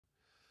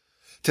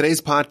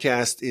Today's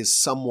podcast is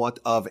somewhat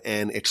of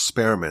an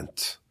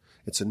experiment.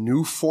 It's a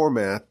new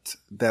format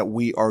that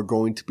we are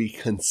going to be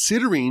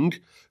considering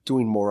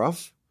doing more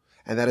of,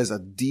 and that is a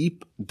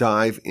deep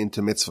dive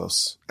into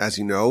mitzvahs. As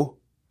you know,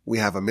 we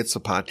have a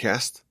mitzvah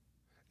podcast,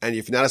 and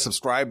if you're not a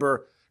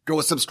subscriber, go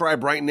and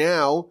subscribe right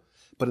now.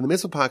 But in the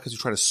mitzvah podcast, we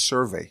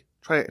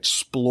try to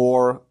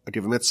explore a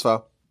given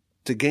mitzvah,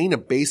 to gain a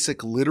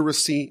basic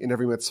literacy in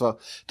every mitzvah,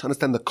 to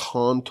understand the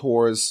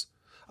contours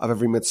of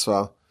every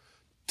mitzvah,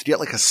 to get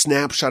like a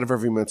snapshot of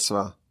every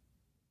mitzvah.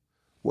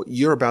 What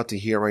you're about to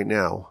hear right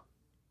now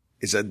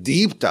is a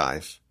deep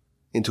dive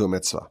into a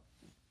mitzvah.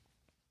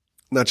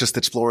 Not just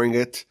exploring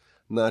it,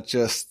 not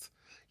just,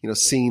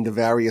 seeing the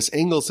various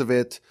angles of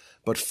it,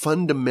 but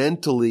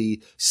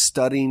fundamentally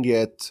studying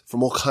it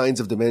from all kinds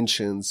of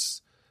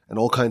dimensions and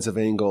all kinds of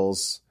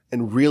angles,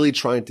 and really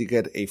trying to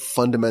get a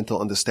fundamental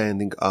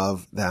understanding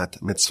of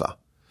that mitzvah.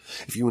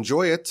 If you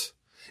enjoy it,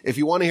 if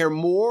you want to hear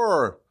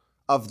more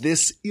of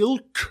this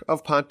ilk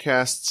of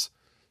podcasts,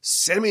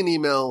 send me an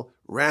email,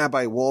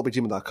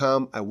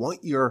 rabbiwolbe@gmail.com. I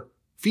want your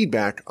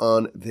feedback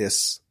on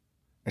this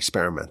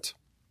experiment.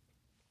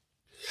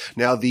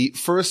 Now, the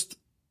first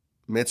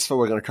mitzvah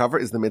we're going to cover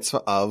is the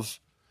mitzvah of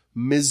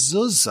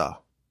Mezuzah.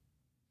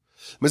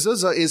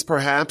 Mezuzah is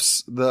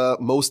perhaps the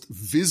most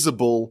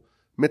visible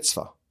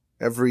mitzvah.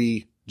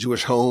 Every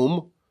Jewish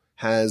home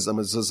has a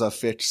mezuzah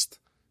fixed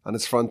on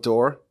its front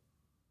door,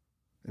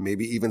 and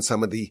maybe even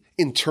some of the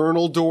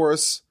internal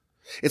doors.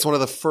 It's one of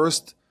the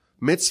first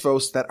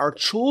mitzvahs that our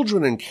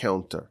children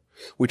encounter.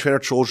 We train our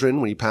children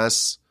when you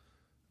pass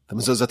the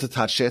mezuzah to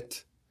touch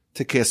it,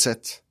 to kiss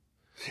it.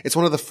 It's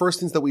one of the first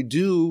things that we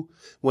do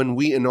when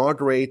we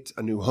inaugurate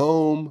a new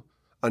home,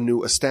 a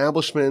new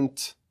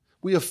establishment.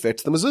 We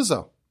affix the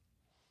mezuzah.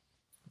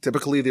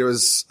 Typically, there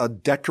is a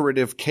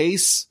decorative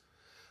case,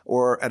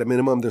 or at a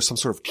minimum, there's some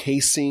sort of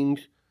casing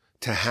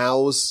to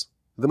house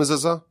the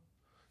mezuzah.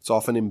 It's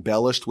often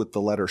embellished with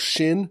the letter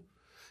shin.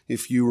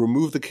 If you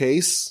remove the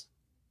case,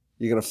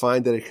 you're going to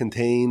find that it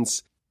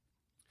contains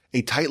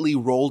a tightly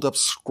rolled up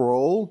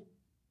scroll,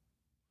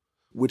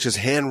 which is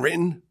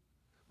handwritten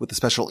with a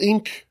special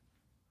ink,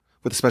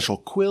 with a special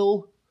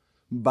quill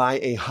by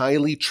a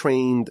highly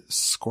trained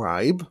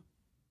scribe.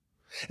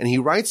 And he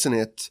writes in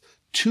it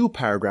 2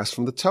 paragraphs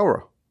from the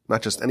Torah,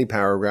 not just any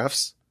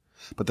paragraphs,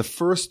 but the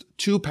first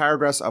 2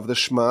 paragraphs of the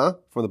Shema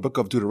from the book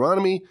of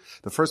Deuteronomy.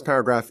 The first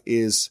paragraph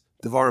is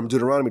Devarim,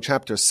 Deuteronomy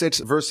chapter 6,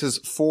 verses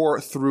 4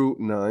 through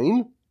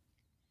 9.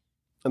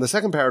 And the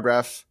second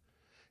paragraph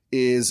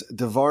is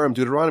Devarim,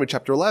 Deuteronomy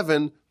chapter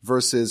 11,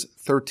 verses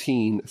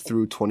 13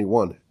 through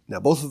 21. Now,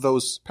 both of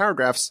those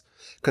paragraphs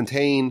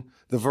contain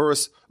the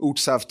verse,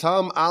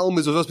 Utsavtam al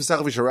mezuzos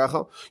b'sechel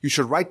v'sharecha. You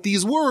should write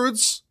these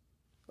words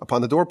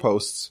upon the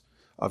doorposts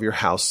of your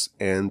house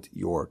and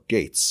your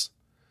gates.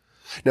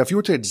 Now, if you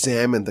were to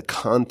examine the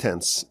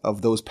contents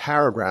of those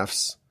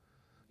paragraphs,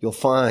 you'll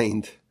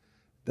find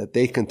that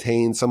they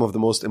contain some of the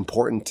most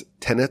important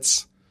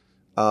tenets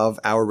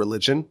of our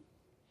religion.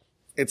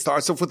 It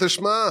starts off with the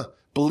Shema.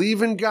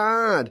 Believe in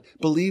God.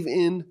 Believe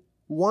in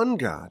one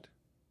God.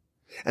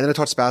 And then it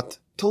talks about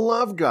to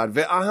love God.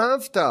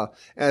 Ve'ahavta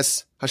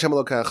es Hashem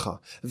Elokecha.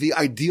 The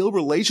ideal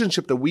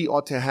relationship that we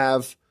ought to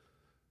have,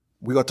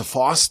 we ought to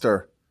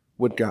foster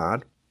with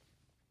God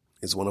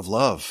is one of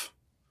love.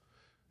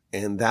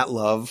 And that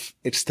love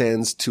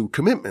extends to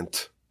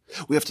commitment.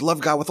 We have to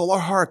love God with all our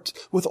heart,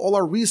 with all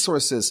our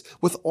resources,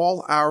 with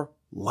all our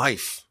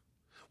life.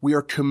 We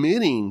are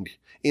committing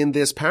in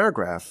this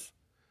paragraph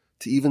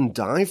to even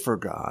die for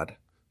God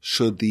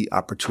should the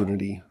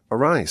opportunity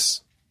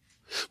arise.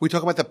 We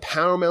talk about the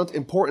paramount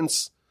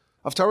importance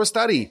of Torah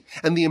study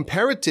and the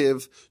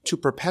imperative to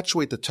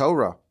perpetuate the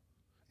Torah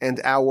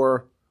and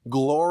our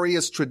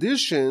glorious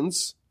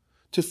traditions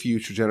to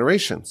future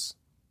generations.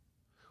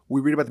 We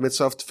read about the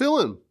mitzvah of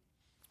tefillin,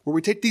 where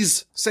we take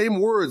these same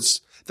words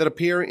that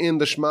appear in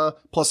the Shema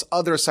plus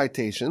other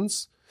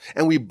citations,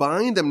 and we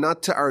bind them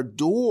not to our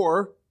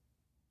door,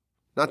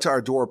 not to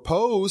our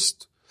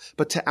doorpost,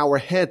 but to our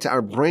head, to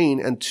our brain,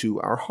 and to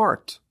our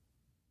heart.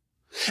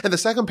 And the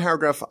second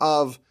paragraph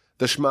of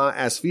the Shema,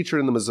 as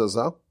featured in the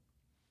Mezuzah,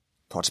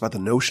 talks about the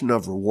notion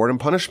of reward and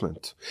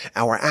punishment.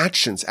 Our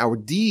actions, our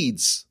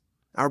deeds,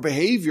 our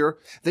behavior,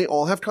 they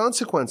all have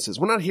consequences.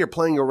 We're not here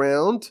playing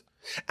around.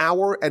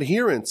 Our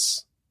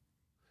adherence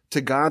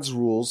to God's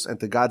rules and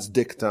to God's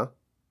dicta,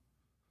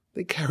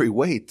 they carry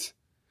weight.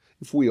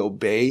 If we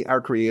obey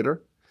our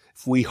Creator,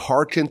 if we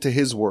hearken to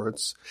His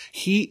words,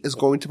 He is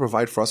going to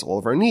provide for us all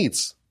of our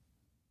needs.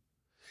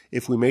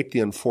 If we make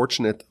the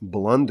unfortunate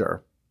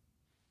blunder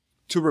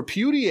to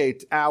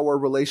repudiate our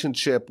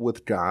relationship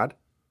with God,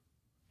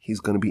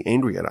 He's going to be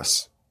angry at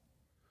us.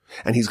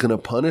 And He's going to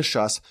punish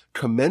us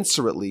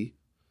commensurately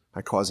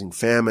by causing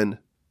famine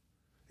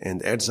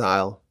and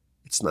exile.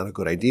 It's not a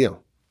good idea.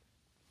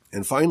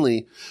 And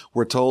finally,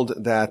 we're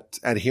told that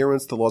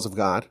adherence to the laws of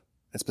God,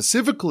 and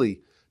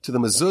specifically to the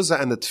mezuzah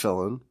and the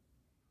tefillin,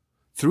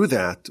 through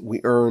that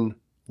we earn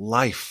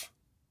life,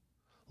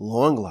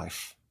 long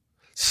life,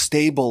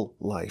 stable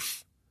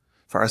life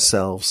for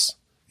ourselves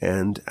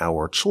and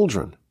our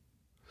children.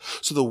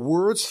 So the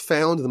words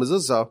found in the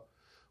Mezuzah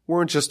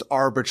weren't just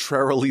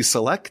arbitrarily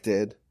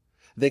selected.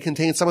 They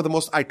contain some of the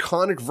most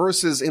iconic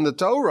verses in the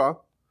Torah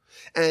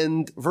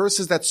and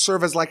verses that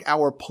serve as like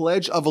our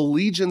pledge of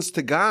allegiance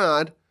to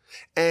God,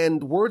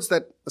 and words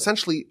that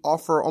essentially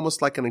offer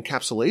almost like an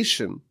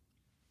encapsulation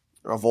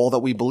of all that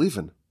we believe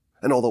in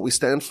and all that we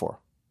stand for.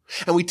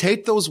 And we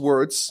take those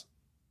words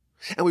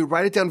and we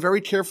write it down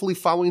very carefully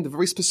following the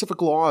very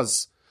specific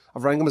laws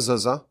of writing a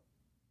mezuzah,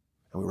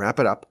 and we wrap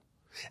it up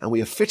and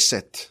we affix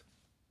it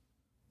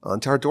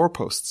onto our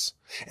doorposts.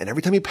 And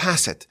every time you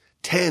pass it,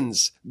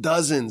 tens,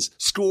 dozens,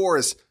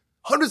 scores,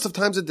 hundreds of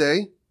times a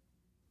day,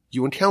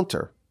 you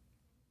encounter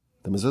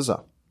the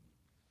mezuzah.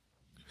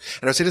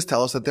 And our sages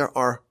tell us that there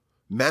are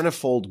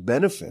manifold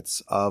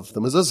benefits of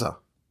the mezuzah.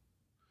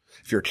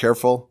 If you're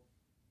careful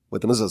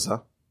with the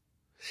mezuzah,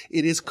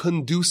 it is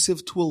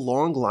conducive to a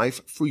long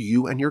life for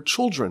you and your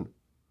children.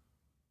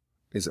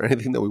 Is there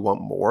anything that we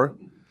want more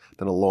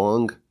than a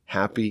long,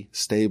 happy,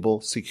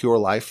 stable, secure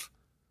life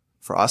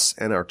for us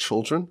and our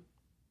children?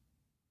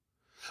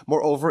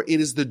 Moreover, it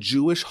is the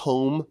Jewish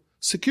home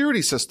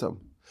security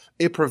system.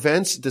 It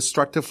prevents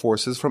destructive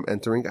forces from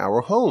entering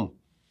our home.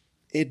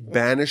 It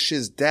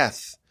banishes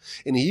death.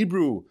 In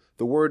Hebrew,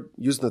 the word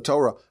used in the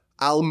Torah,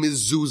 al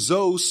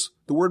mezuzos,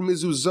 the word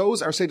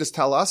mezuzos, our sages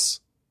tell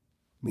us,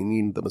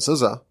 meaning the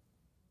mezuzah,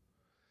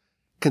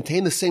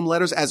 contain the same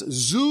letters as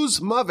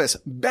zuz mavis,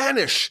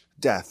 banish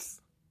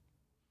death.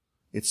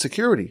 It's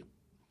security.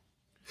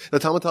 The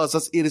Talmud tells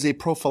us it is a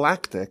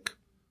prophylactic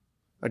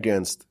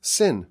against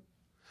sin.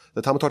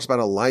 The Talmud talks about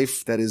a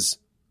life that is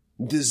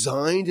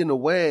designed in a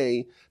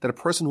way that a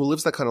person who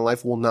lives that kind of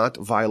life will not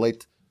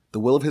violate the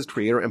will of his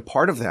Creator, and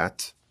part of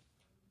that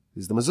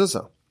is the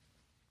mezuzah.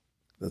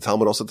 The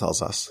Talmud also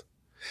tells us,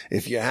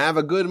 if you have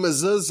a good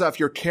mezuzah, if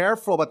you're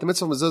careful about the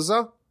mitzvah of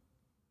mezuzah,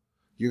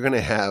 you're going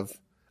to have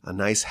a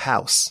nice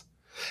house.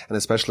 And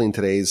especially in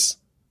today's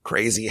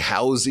crazy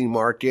housing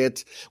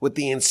market, with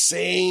the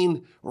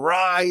insane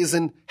rise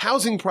in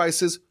housing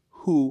prices,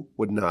 who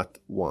would not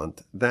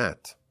want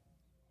that?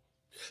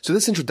 So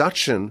this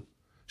introduction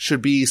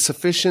should be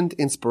sufficient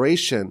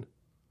inspiration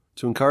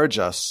to encourage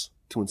us,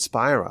 to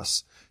inspire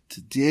us,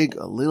 to dig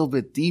a little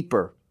bit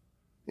deeper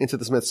into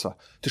this mitzvah,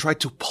 to try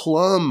to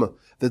plumb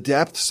the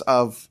depths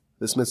of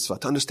this mitzvah,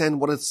 to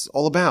understand what it's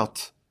all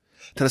about,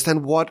 to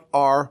understand what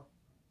are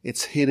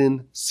its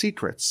hidden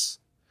secrets.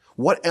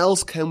 What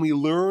else can we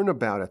learn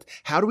about it?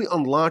 How do we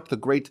unlock the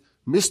great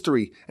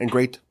mystery and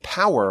great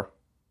power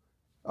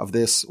of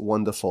this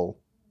wonderful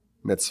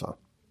mitzvah?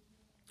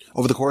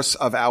 Over the course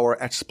of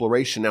our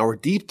exploration, our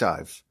deep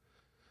dive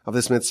of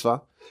this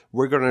mitzvah,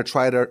 we're going to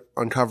try to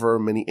uncover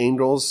many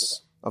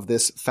angles of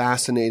this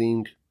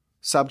fascinating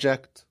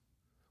subject.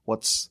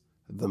 What's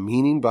the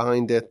meaning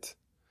behind it?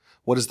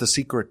 What is the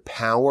secret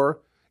power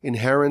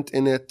inherent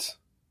in it?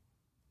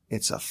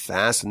 It's a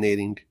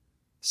fascinating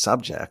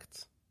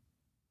subject.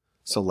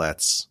 So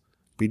let's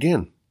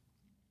begin.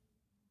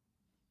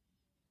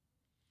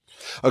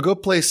 A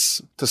good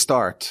place to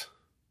start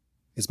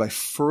is by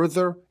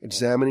further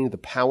examining the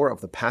power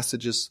of the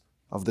passages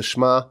of the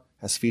Shema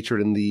as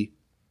featured in the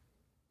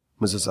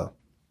Mezuzah.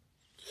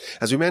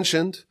 As we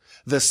mentioned,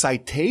 the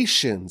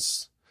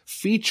citations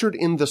featured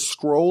in the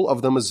scroll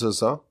of the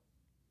Mezuzah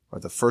are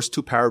the first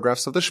two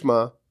paragraphs of the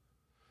Shema,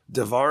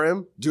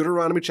 Devarim,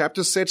 Deuteronomy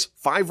chapter 6,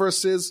 5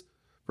 verses,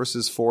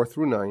 verses 4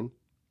 through 9.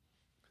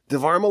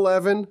 Devarim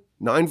 11,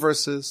 9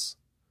 verses,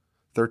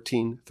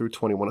 13 through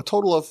 21. A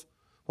total of,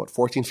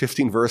 14,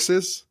 15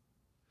 verses?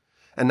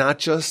 And not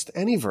just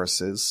any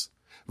verses,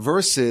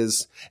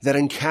 verses that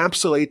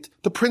encapsulate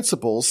the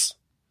principles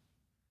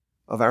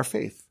of our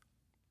faith.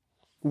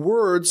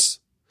 Words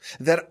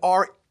that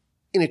are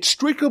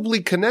inextricably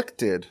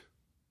connected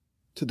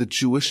to the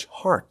Jewish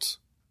heart,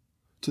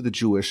 to the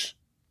Jewish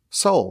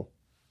soul.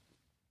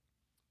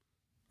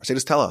 Our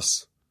sages tell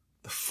us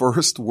the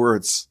first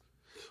words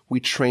we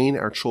train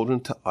our children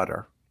to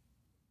utter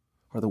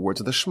are the words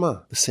of the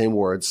Shema, the same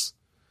words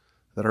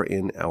that are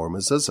in our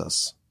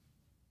mezuzahs.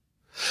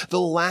 The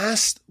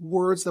last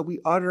words that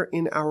we utter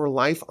in our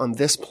life on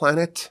this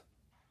planet,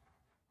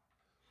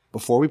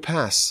 before we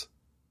pass,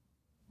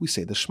 we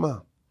say the Shema.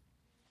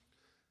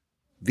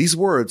 These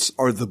words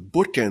are the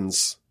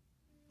bookends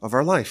of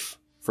our life.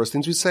 First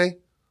things we say,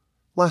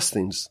 last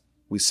things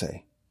we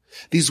say.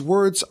 These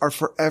words are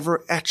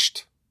forever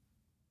etched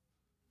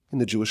in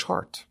the Jewish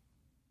heart.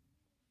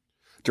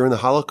 During the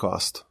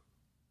Holocaust,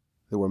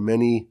 there were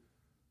many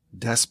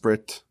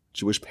desperate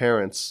Jewish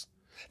parents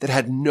that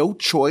had no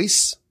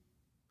choice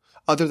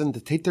other than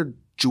to take their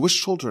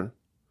Jewish children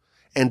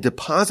and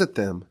deposit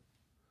them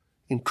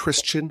in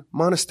Christian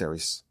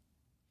monasteries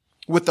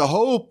with the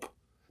hope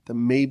that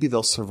maybe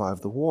they'll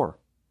survive the war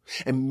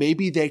and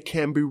maybe they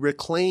can be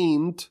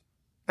reclaimed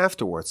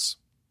afterwards.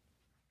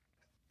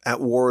 At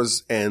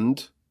war's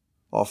end,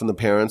 often the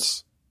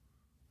parents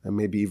and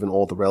maybe even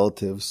all the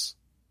relatives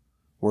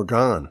were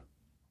gone.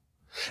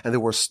 And there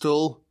were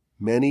still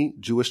many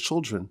Jewish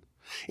children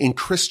in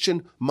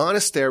Christian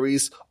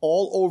monasteries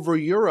all over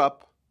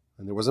Europe.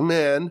 And there was a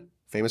man,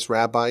 famous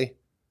rabbi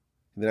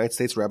in in the United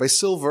States, Rabbi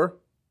Silver,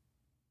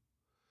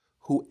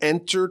 who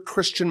entered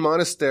Christian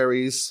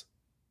monasteries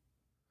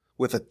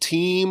with a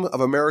team of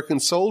American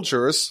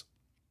soldiers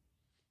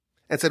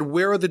and said,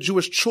 "Where are the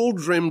Jewish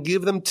children?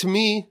 Give them to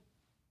me."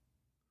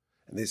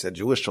 And they said,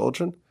 "Jewish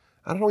children?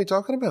 I don't know what you're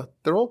talking about.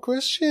 They're all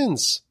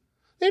Christians.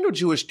 There ain't no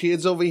Jewish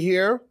kids over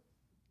here."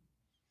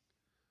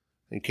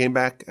 And he came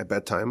back at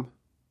bedtime,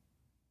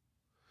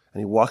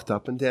 and he walked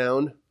up and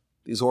down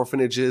these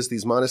orphanages,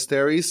 these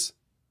monasteries,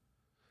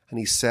 and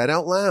he said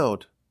out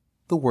loud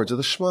the words of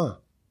the Shema.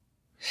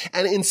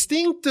 And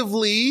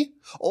instinctively,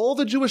 all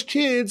the Jewish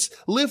kids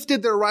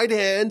lifted their right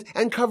hand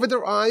and covered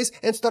their eyes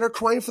and started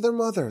crying for their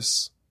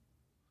mothers.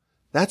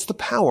 That's the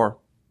power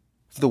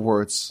of the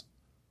words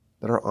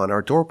that are on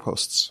our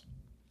doorposts.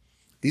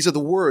 These are the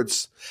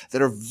words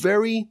that are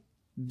very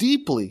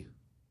deeply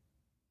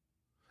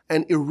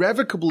and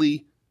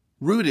irrevocably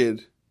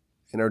rooted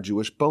in our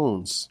Jewish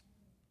bones.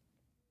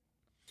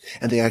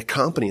 And they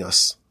accompany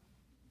us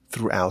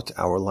throughout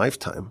our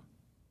lifetime.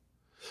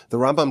 The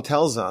Rambam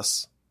tells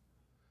us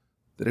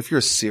that if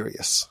you're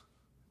serious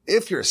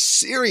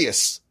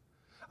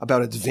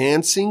about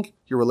advancing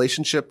your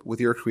relationship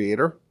with your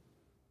Creator,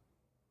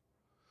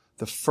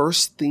 the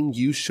first thing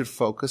you should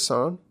focus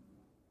on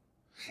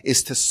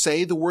is to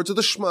say the words of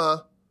the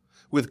Shema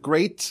with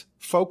great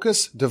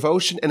focus,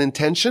 devotion, and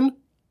intention.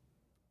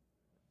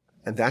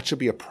 And that should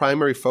be a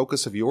primary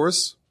focus of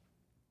yours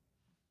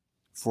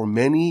for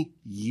many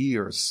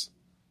years.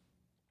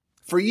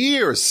 For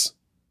years,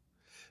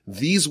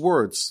 these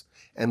words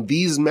and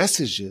these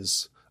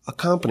messages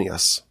accompany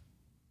us.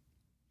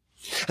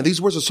 And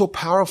these words are so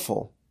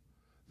powerful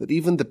that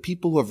even the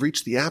people who have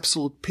reached the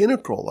absolute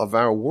pinnacle of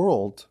our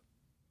world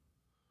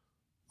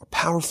are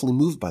powerfully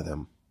moved by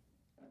them.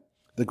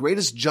 The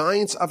greatest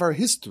giants of our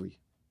history,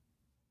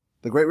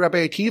 the great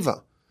Rabbi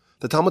Akiva,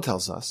 the Talmud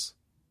tells us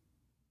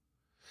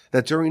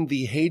that during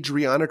the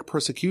Hadrianic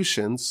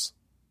persecutions,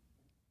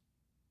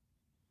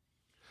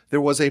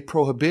 there was a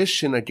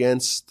prohibition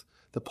against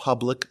the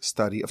public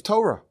study of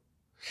Torah.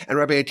 And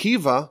Rabbi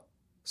Akiva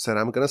said,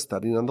 "I'm going to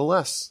study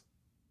nonetheless."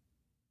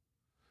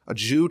 A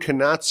Jew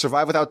cannot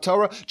survive without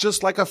Torah,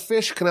 just like a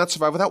fish cannot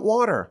survive without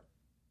water.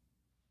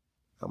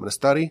 I'm going to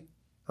study.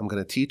 I'm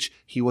going to teach.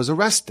 He was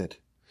arrested,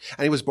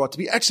 and he was brought to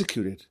be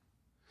executed.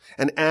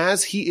 And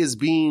as he is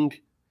being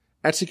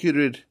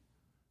executed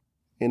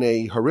in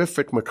a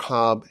horrific,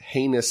 macabre,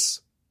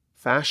 heinous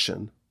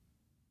fashion,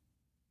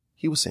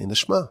 he was saying the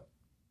Shema.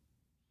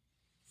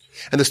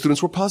 And the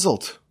students were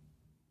puzzled.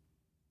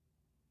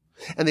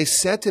 And they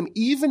said to him,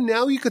 "Even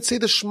now you could say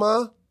the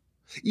Shema?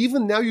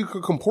 Even now you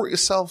could comport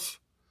yourself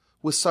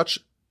with such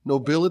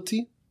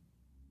nobility?"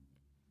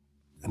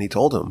 And he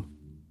told them,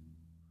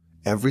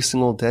 "Every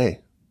single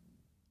day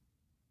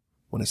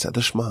when I said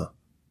the Shema,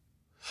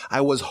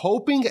 I was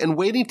hoping and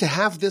waiting to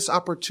have this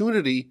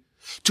opportunity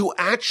to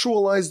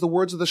actualize the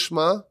words of the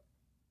Shema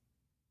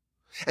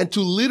and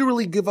to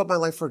literally give up my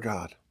life for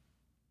God.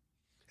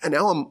 And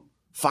now I'm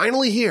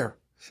finally here.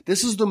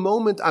 This is the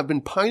moment I've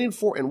been pining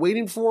for and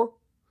waiting for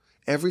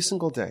every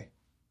single day.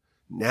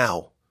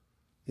 Now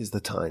is the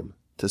time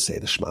to say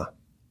the Shema."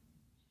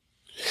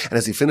 And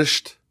as he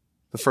finished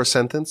the first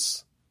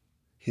sentence,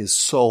 his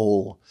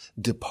soul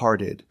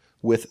departed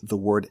with the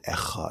word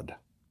echad.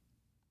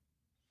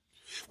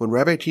 When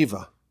Rabbi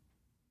Akiva,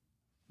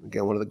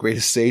 again, one of the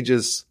greatest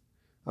sages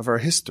of our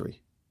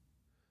history,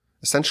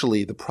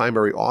 essentially the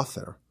primary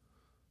author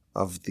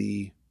of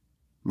the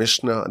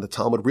Mishnah and the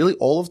Talmud, really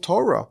all of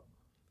Torah,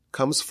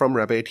 comes from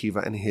Rabbi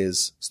Akiva and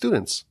his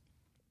students.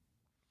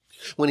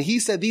 When he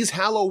said these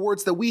hallowed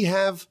words that we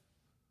have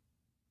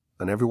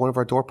on every one of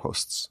our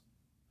doorposts,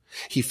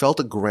 he felt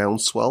a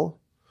groundswell,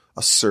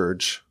 a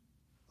surge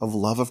of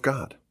love of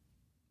God.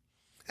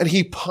 And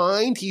he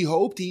pined, he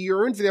hoped, he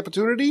yearned for the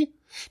opportunity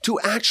to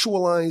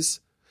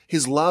actualize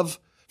his love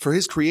for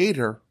his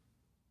Creator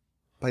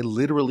by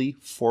literally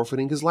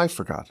forfeiting his life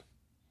for God.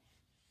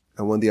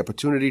 And when the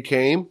opportunity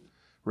came,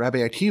 Rabbi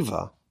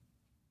Akiva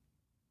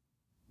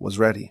was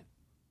ready.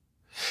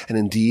 And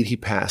indeed, he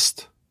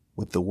passed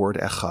with the word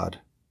echad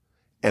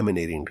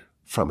emanating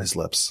from his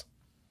lips.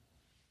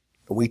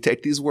 And we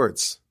take these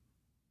words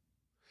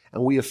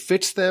and we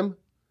affix them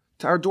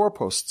to our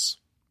doorposts.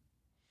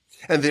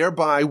 And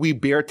thereby we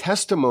bear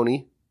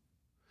testimony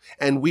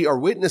and we are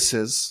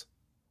witnesses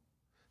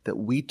that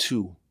we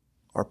too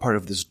are part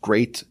of this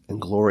great and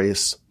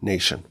glorious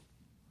nation.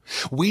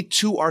 We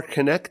too are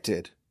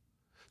connected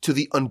to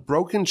the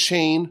unbroken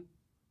chain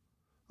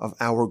of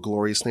our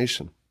glorious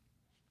nation.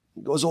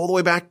 It goes all the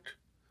way back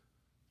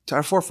to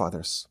our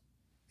forefathers,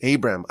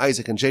 Abraham,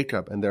 Isaac, and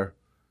Jacob, and their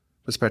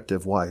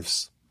respective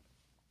wives.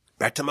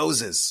 Back to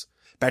Moses,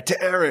 back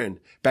to Aaron,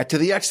 back to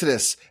the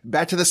Exodus,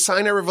 back to the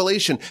Sinai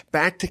revelation,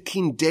 back to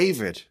King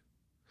David,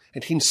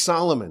 and King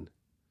Solomon,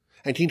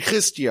 and King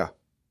Chizkiah,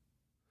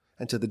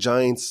 and to the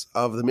giants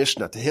of the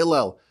Mishnah, to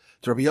Hillel,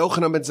 to Rabbi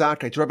Yochanan ben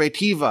Zakkai, to Rabbi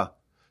Akiva,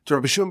 to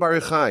Rabbi Shimon bar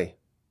Yochai,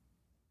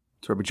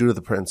 to Rabbi Judah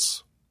the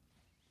Prince,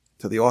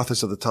 to the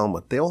authors of the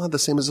Talmud. They all had the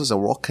same mezuzah.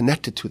 We're all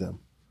connected to them.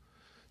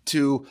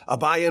 To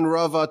Abaye and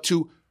Rava,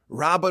 to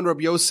Rabbah and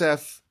Rabbi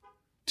Yosef,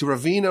 to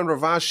Ravina and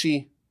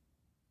Ravashi,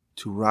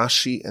 to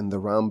Rashi and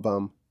the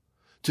Rambam,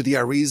 to the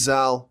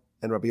Arizal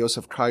and Rabbi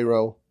Yosef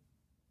Cairo,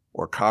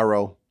 or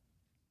Karo,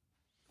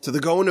 to the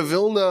Gaon of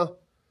Vilna, to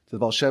the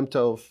Baal Shem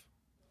Tov.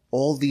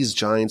 All these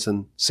giants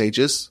and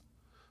sages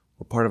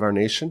were part of our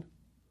nation,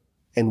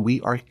 and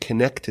we are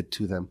connected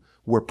to them.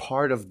 We're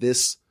part of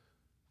this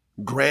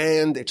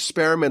grand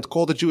experiment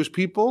called the Jewish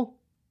people,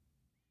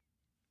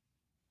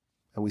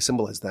 and we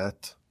symbolize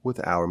that with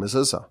our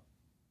mezuzah.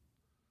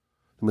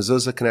 The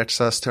mezuzah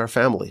connects us to our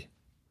family,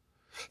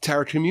 to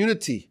our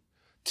community,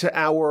 to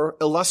our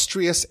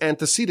illustrious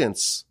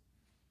antecedents,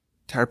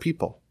 to our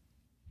people.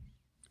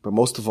 But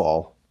most of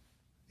all,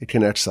 it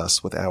connects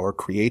us with our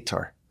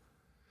Creator,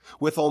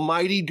 with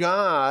Almighty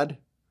God,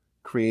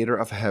 Creator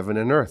of heaven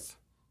and earth.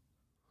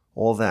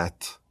 All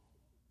that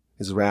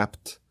is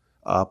wrapped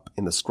up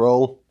in the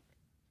scroll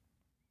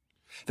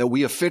that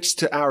we affix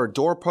to our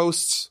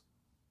doorposts,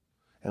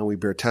 and we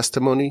bear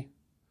testimony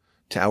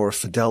to our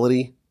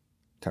fidelity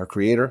to our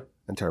Creator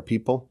and to our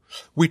people.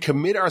 We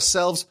commit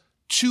ourselves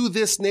to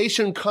this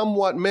nation, come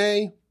what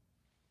may,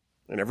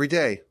 and every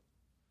day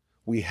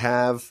we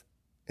have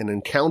an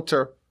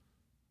encounter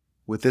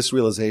with this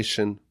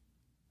realization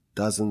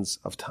dozens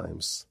of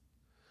times.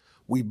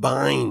 We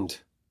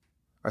bind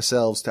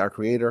ourselves to our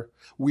Creator.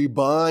 We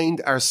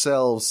bind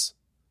ourselves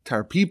to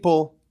our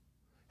people,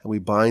 and we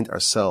bind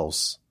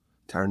ourselves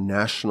to our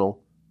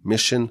national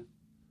mission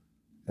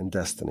and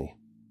destiny.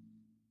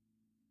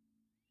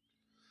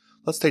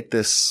 Let's take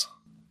this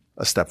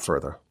a step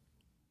further.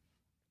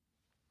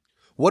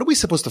 What are we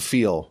supposed to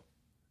feel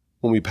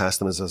when we pass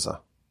the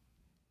mezuzah?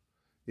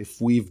 If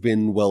we've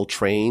been well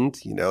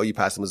trained, you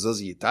pass the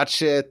mezuzah, you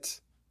touch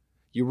it,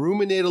 you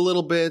ruminate a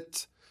little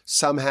bit.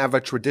 Some have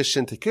a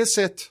tradition to kiss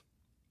it.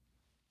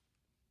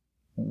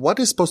 What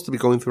is supposed to be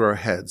going through our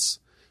heads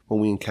when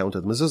we encounter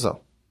the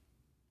mezuzah?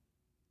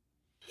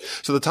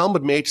 So the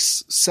Talmud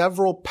makes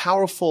several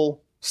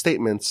powerful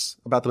statements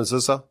about the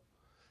mezuzah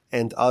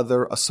and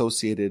other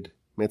associated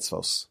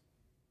mitzvos.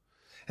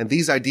 And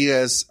these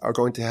ideas are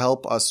going to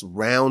help us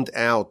round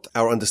out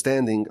our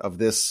understanding of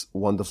this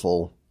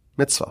wonderful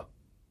mitzvah.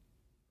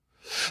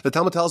 The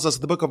Talmud tells us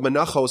in the book of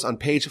Menachos on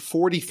page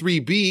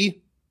 43b,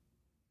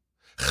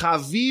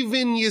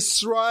 Chavivin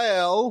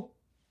Yisrael,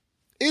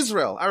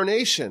 Israel, our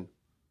nation,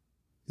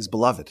 is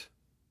beloved.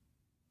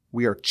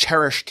 We are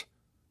cherished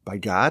by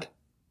God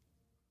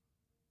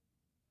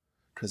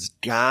because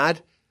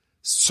God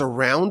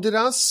surrounded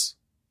us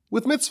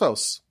with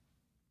mitzvos.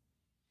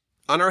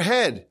 On our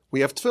head,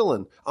 we have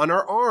tefillin. On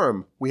our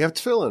arm, we have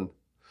tefillin.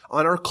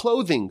 On our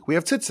clothing, we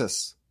have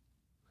tzitzis.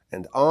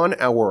 And on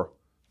our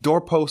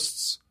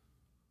doorposts,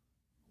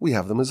 we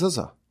have the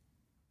mezuzah.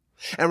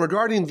 And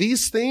regarding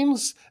these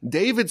things,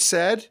 David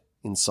said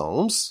in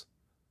Psalms,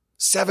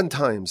 7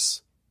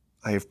 times,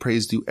 I have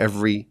praised you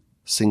every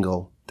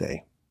single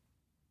day.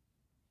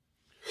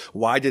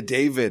 Why did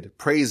David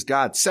praise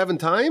God 7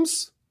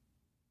 times?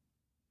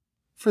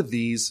 For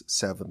these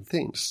 7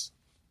 things.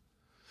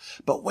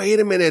 But wait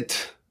a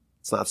minute.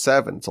 It's not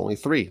 7. It's only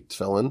 3.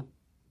 Tefillin.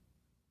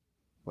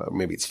 Well,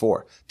 maybe it's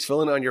 4.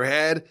 Tefillin on your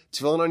head,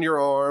 tefillin on your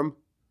arm,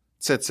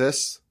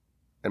 tzitzis,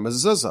 and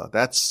mezuzah.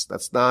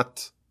 That's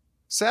not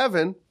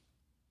 7.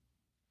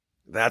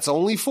 That's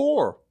only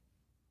 4.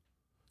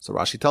 So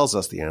Rashi tells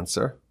us the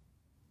answer.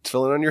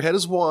 Tefillin on your head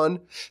is 1.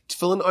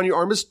 Tefillin on your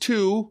arm is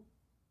 2.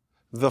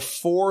 The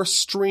 4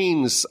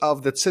 strings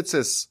of the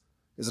tzitzis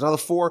is another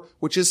 4,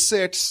 which is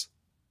 6.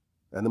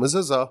 And the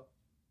mezuzah,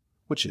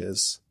 which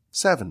is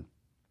 7.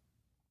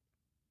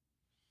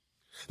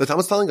 The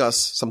Talmud is telling us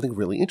something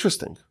really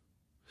interesting.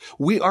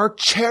 We are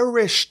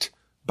cherished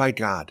by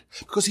God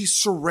because He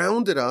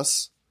surrounded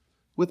us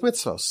with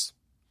mitzvos.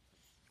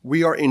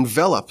 We are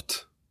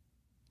enveloped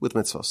with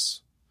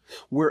mitzvos.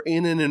 We're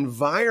in an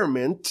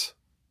environment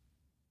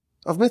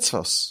of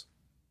mitzvos.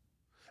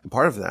 And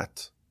part of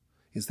that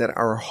is that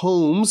our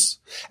homes,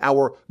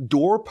 our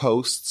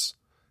doorposts,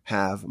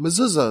 have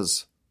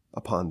mezuzahs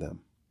upon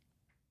them.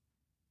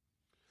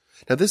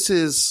 Now, this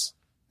is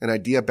an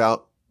idea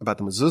about the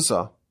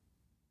mezuzah,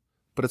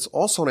 but it's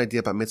also an idea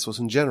about mitzvos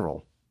in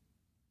general.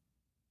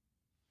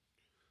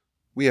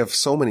 We have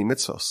so many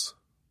mitzvos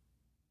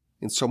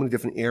in so many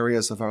different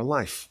areas of our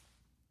life.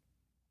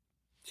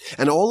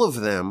 And all of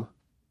them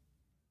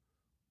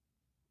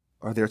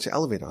are there to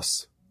elevate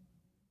us.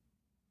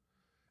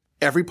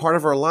 Every part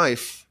of our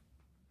life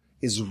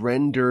is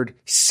rendered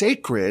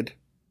sacred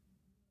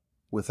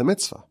with a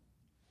mitzvah.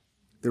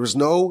 There is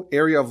no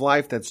area of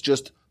life that's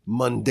just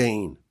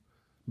mundane,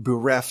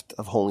 bereft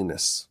of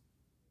holiness.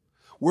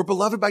 We're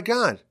beloved by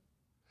God.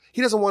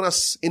 He doesn't want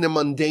us in a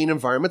mundane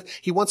environment.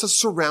 He wants us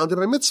surrounded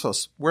by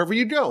mitzvos. Wherever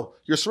you go,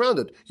 you're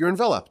surrounded. You're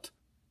enveloped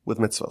with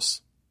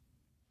mitzvos.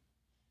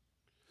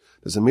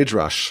 There's a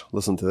midrash.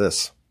 Listen to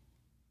this.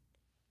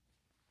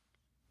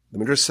 The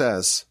midrash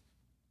says,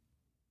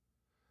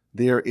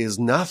 there is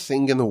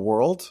nothing in the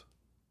world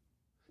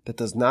that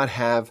does not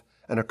have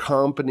an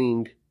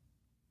accompanying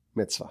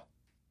mitzvah.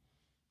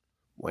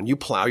 When you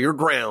plow your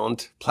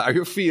ground, plow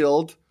your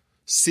field,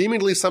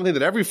 seemingly something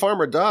that every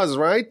farmer does,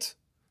 right?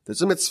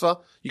 There's a mitzvah.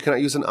 You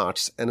cannot use an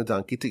ox and a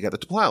donkey together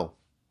to plow.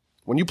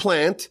 When you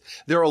plant,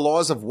 there are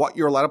laws of what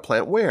you're allowed to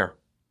plant where.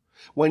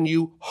 When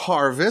you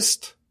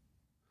harvest,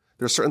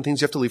 there are certain things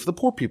you have to leave for the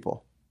poor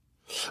people.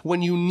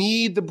 When you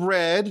knead the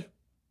bread,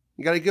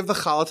 you got to give the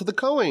challah to the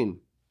Kohen.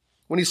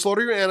 When you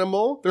slaughter your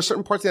animal, there are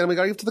certain parts of the animal you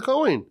got to give to the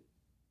Kohen.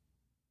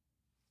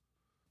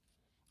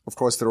 Of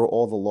course, there are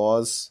all the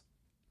laws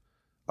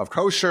of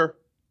kosher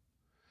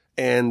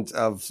and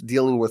of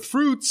dealing with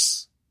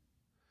fruits.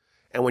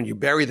 And when you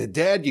bury the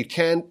dead, you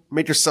can't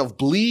make yourself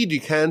bleed. You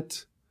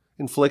can't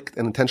inflict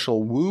an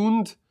intentional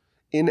wound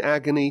in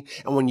agony.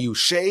 And when you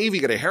shave,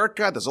 you get a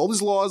haircut. There's all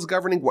these laws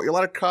governing what you're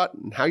allowed to cut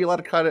and how you're allowed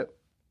to cut it.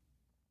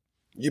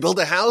 You build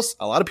a house.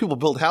 A lot of people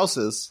build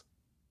houses.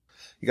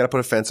 You got to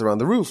put a fence around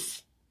the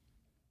roof.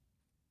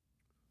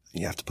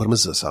 You have to put a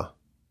mezuzah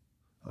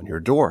on your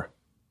door.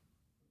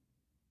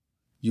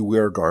 You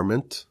wear a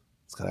garment.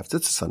 It's got to have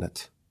tzitzis on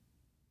it.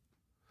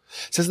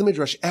 Says the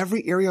Midrash,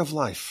 every area of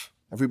life,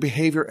 every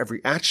behavior,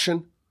 every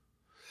action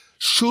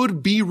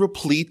should be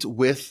replete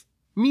with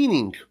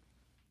meaning.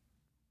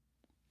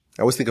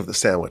 I always think of the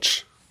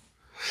sandwich.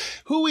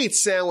 Who eats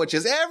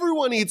sandwiches?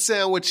 Everyone eats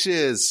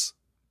sandwiches.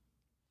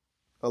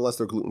 Unless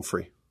they're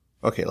gluten-free.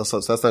 Okay, that's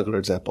not a good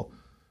example.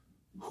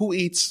 Who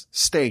eats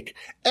steak?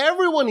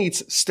 Everyone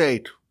eats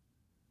steak.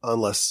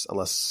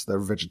 Unless they're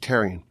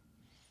vegetarian.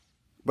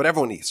 But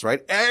everyone eats,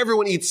 right?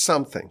 Everyone eats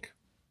something.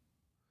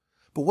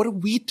 But what do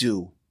we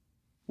do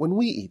when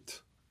we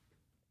eat?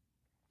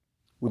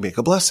 We make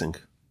a blessing.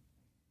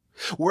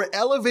 We're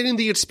elevating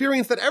the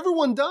experience that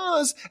everyone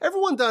does.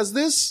 Everyone does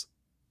this.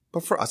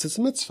 But for us, it's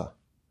a mitzvah.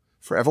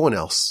 For everyone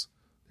else,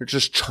 they're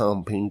just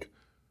chomping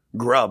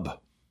grub.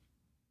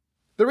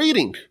 They're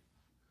eating.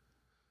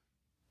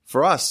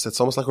 For us, it's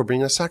almost like we're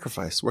bringing a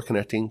sacrifice. We're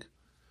connecting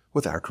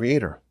with our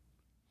Creator.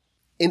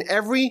 In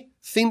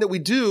everything that we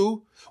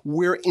do,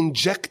 we're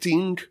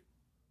injecting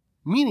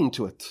meaning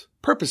to it,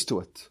 purpose to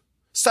it,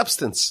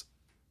 substance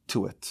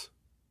to it.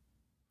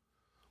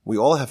 We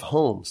all have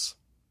homes.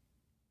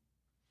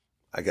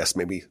 I guess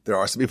maybe there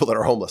are some people that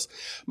are homeless.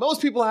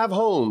 Most people have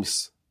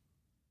homes.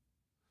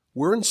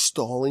 We're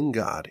installing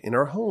God in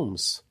our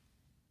homes.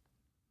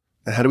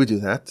 And how do we do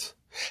that?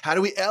 How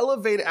do we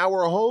elevate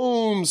our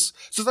homes?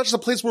 So it's not just a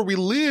place where we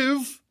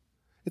live.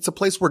 It's a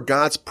place where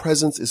God's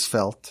presence is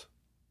felt.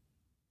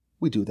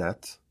 We do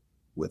that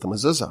with a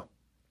mezuzah.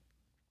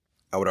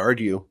 I would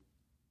argue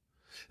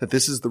that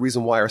this is the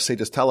reason why our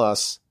sages tell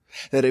us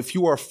that if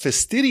you are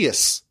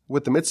fastidious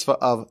with the mitzvah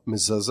of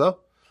mezuzah,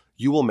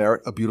 you will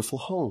merit a beautiful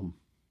home.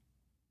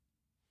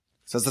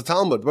 Says the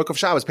Talmud, Book of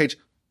Shabbos, page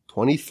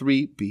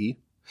 23b.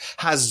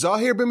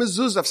 Hazahir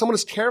b'mezuzah. If someone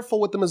is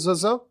careful with the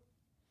mezuzah,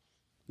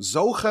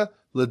 zocha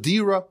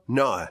ledira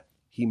na'eh.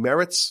 He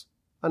merits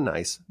a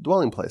nice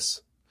dwelling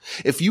place.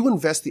 If you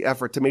invest the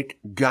effort to make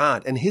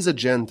God and His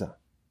agenda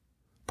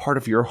part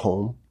of your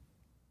home,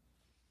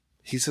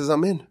 He says,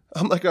 I'm in.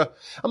 I'm like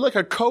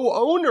a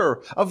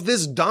co-owner of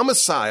this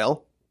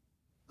domicile.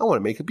 I want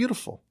to make it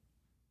beautiful.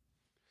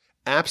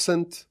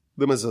 Absent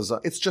the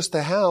mezuzah, it's just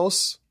a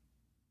house.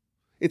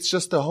 It's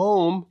just a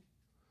home.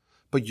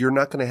 But you're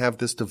not going to have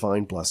this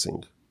divine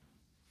blessing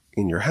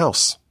in your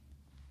house.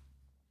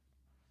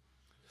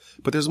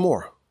 But there's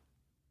more.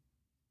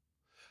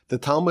 The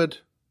Talmud,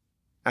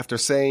 after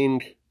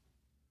saying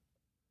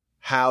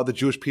how the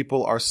Jewish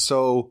people are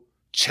so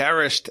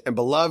cherished and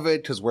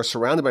beloved because we're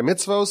surrounded by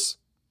mitzvos,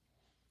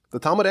 the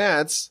Talmud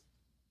adds,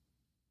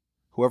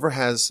 whoever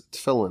has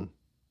tefillin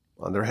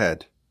on their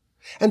head,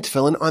 and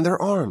tefillin on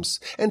their arms,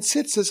 and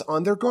tzitzis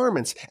on their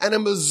garments, and a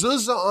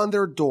mezuzah on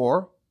their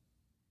door,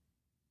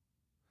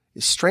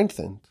 is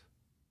strengthened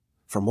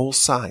from all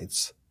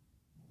sides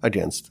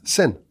against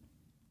sin.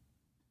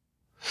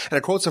 And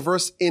it quotes a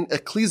verse in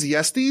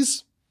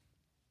Ecclesiastes,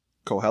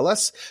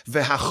 Koheles,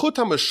 Ve'hachut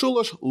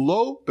ha'meshulash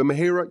lo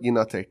b'mehira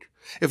yinatek.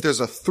 If there's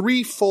a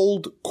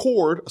threefold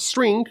cord, a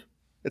string,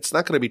 it's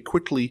not going to be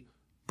quickly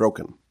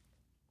broken.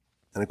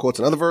 And it quotes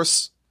another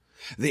verse,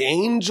 the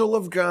angel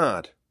of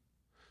God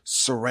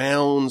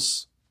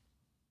surrounds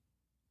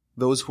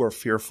those who are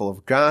fearful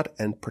of God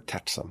and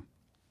protects them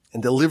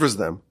and delivers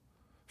them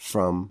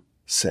from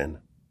sin.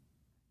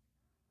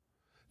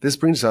 This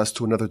brings us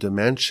to another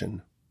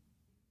dimension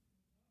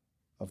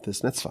of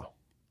this mitzvah.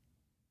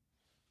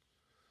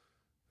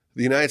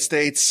 The United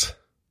States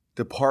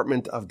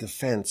Department of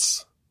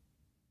Defense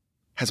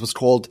has what's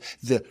called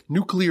the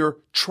nuclear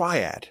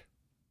triad.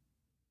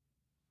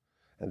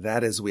 And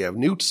that is, we have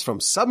nukes from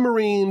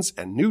submarines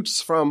and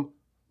nukes from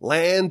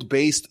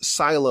land-based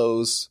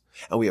silos,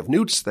 and we have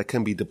nukes that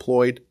can be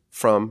deployed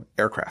from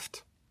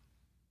aircraft.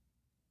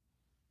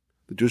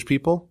 The Jewish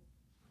people,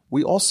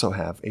 we also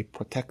have a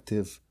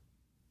protective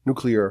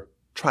nuclear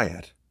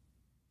triad.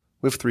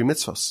 We have 3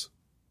 mitzvahs: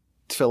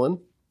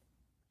 tefillin,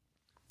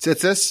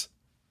 tzitzis,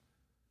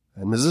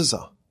 and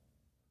mezuzah.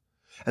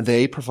 And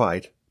they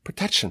provide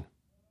protection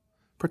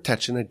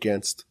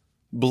against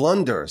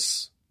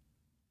blunders.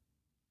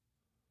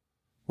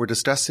 We're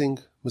discussing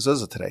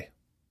mezuzah today.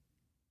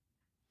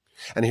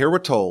 And here we're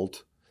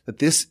told that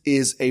this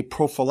is a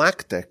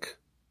prophylactic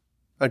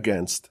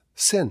against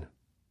sin.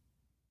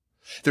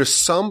 There's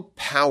some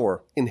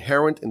power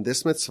inherent in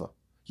this mitzvah.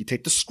 You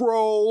take the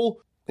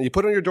scroll and you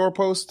put it on your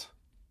doorpost,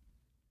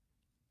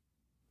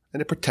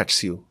 and it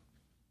protects you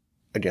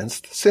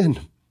against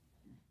sin.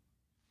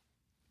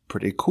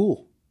 Pretty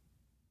cool.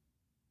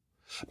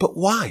 But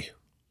why?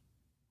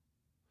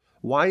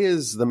 Why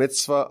is the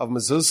mitzvah of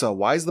Mezuzah,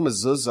 why is the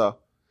Mezuzah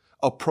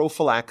a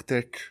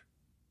prophylactic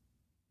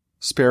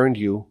sparing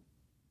you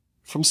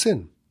from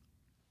sin?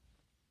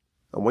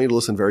 I want you to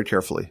listen very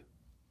carefully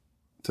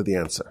to the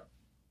answer.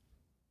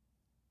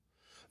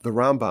 The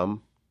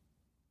Rambam,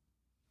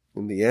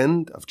 in the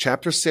end of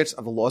chapter 6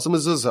 of the Laws of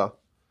Mezuzah,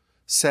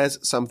 says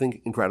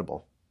something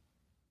incredible.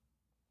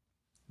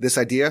 This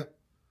idea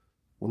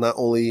will not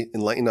only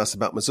enlighten us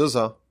about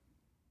Mezuzah,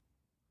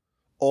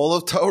 all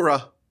of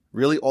Torah,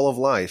 really all of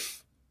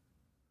life,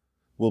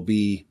 will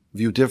be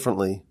viewed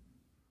differently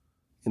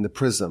in the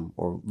prism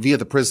or via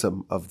the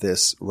prism of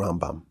this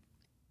Rambam.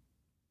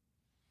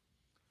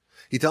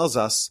 He tells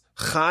us,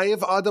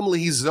 Chayev Adam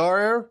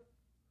lehizar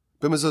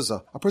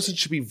b'mezuzah. A person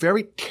should be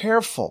very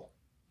careful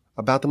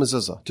about the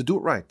mezuzah, to do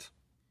it right.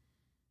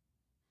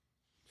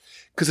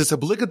 Because it's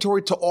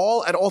obligatory to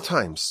all at all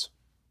times.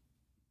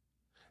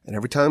 And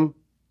every time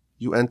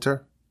you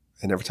enter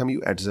and every time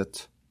you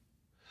exit,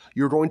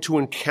 you're going to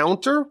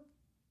encounter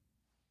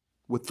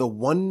with the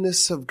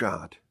oneness of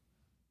God.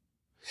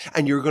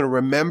 And you're going to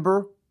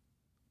remember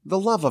the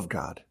love of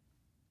God.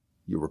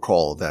 You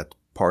recall that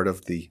part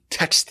of the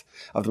text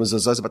of the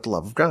Mezuzah is about the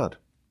love of God.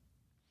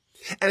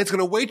 And it's going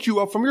to wake you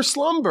up from your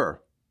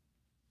slumber.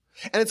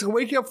 And it's going to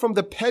wake you up from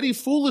the petty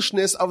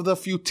foolishness of the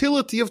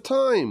futility of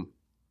time.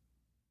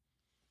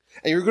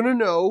 And you're going to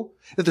know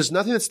that there's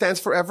nothing that stands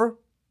forever,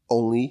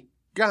 only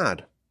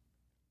God.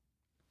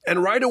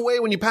 And right away,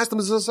 when you pass the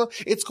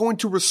Mezuzah, it's going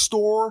to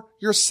restore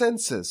your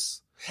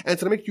senses. And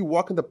it's going to make you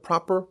walk in the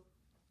proper,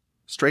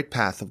 straight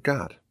path of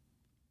God.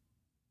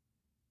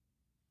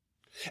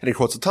 And he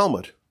quotes the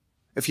Talmud.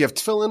 If you have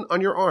tefillin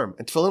on your arm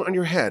and tefillin on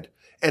your head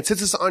and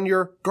tzitzis on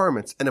your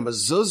garments and a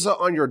mezuzah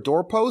on your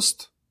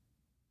doorpost,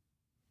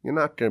 you're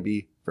not going to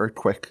be very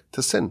quick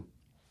to sin.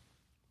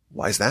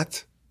 Why is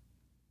that?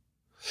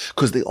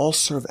 Because they all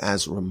serve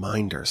as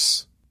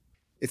reminders.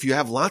 If you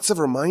have lots of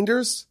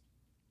reminders,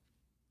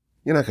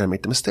 you're not going to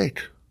make the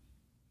mistake.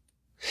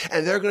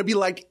 And they're going to be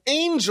like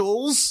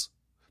angels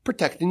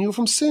protecting you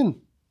from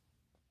sin.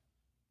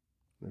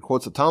 And it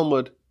quotes the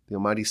Talmud, the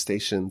Almighty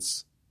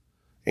stations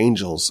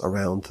angels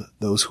around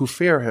those who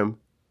fear him,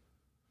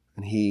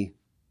 and he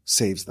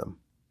saves them.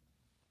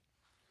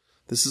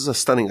 This is a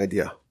stunning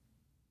idea.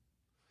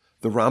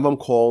 The Rambam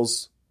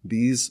calls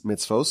these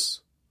mitzvos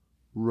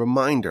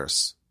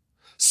reminders,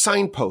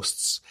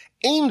 signposts,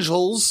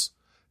 angels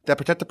that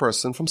protect the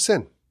person from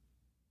sin.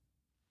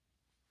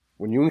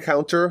 When you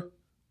encounter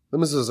the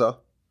mezuzah,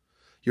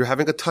 you're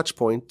having a touch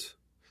point,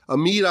 a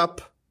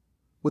meet-up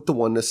with the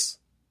oneness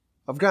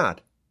of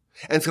God.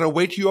 And it's going to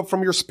wake you up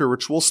from your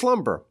spiritual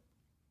slumber.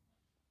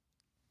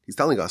 He's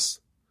telling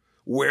us,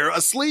 we're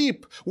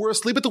asleep. We're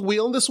asleep at the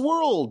wheel in this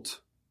world.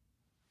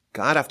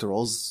 God, after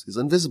all, is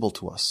invisible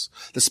to us.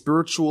 The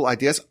spiritual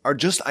ideas are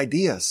just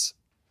ideas.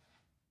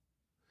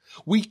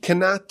 We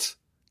cannot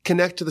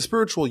connect to the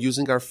spiritual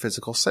using our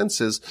physical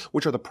senses,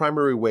 which are the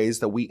primary ways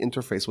that we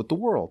interface with the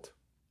world.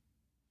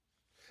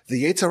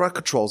 The Yetzer Hara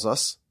controls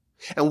us,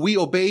 and we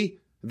obey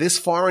this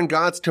foreign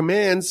God's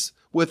commands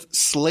with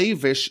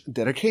slavish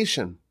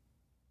dedication.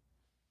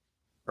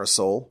 Our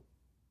soul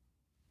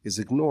is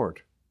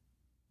ignored.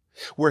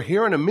 We're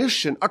here on a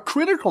mission, a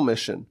critical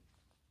mission,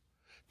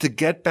 to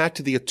get back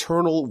to the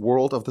eternal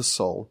world of the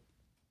soul.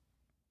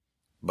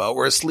 But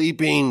we're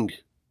sleeping.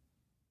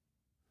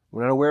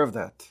 We're not aware of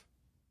that.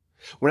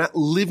 We're not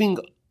living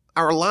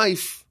our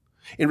life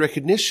in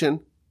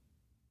recognition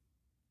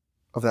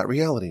of that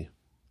reality.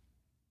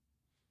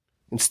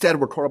 Instead,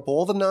 we're caught up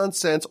all the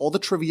nonsense, all the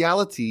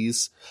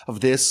trivialities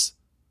of this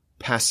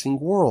passing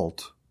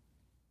world.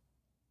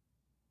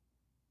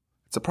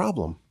 It's a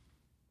problem.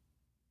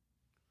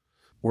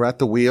 We're at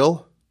the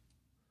wheel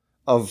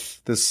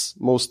of this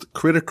most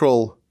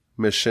critical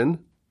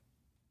mission,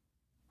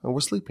 and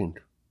we're sleeping.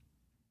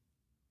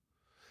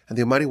 And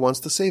the Almighty wants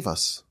to save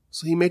us.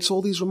 So he makes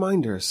all these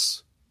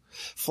reminders.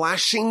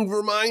 Flashing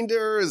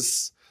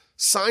reminders,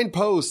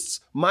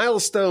 signposts,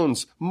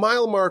 milestones,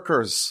 mile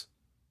markers.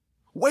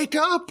 Wake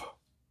up!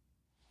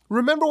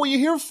 Remember what you're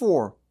here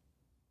for.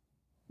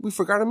 We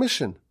forgot our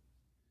mission.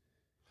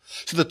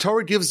 So the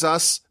Torah gives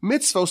us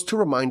mitzvos to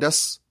remind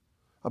us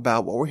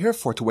about what we're here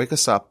for, to wake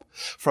us up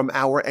from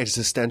our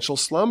existential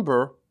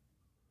slumber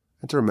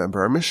and to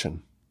remember our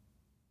mission.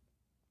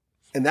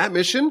 And that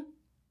mission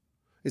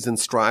is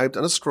inscribed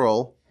on a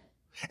scroll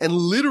and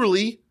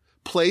literally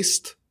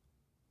placed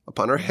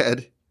upon our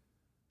head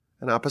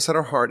and opposite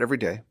our heart every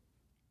day.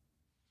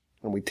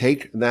 And we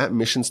take that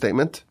mission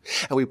statement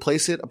and we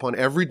place it upon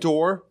every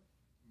door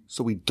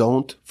so we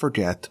don't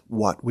forget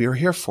what we are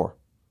here for.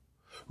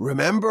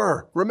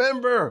 Remember,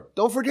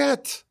 don't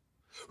forget.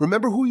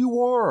 Remember who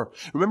you are.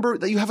 Remember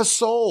that you have a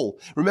soul.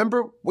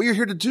 Remember what you're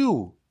here to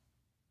do.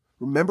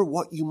 Remember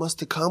what you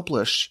must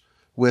accomplish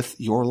with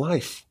your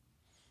life.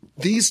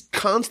 These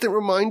constant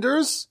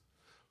reminders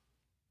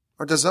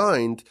are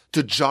designed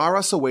to jar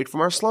us awake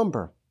from our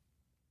slumber,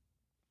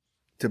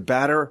 to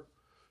batter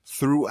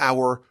through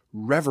our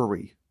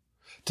reverie,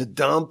 to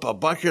dump a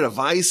bucket of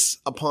ice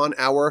upon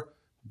our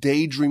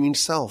daydreaming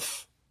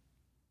self,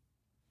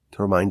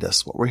 to remind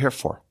us what we're here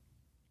for.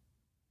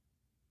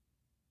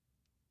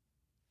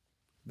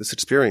 This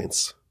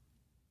experience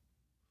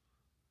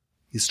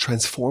is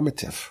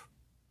transformative.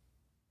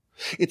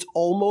 It's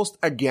almost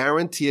a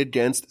guarantee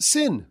against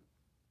sin.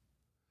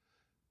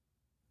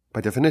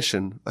 By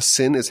definition, a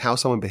sin is how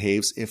someone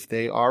behaves if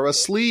they are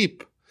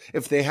asleep,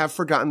 if they have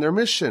forgotten their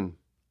mission.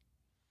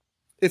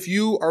 If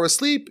you are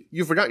asleep,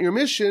 you've forgotten your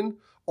mission,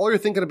 all you're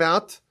thinking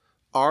about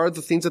are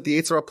the things that the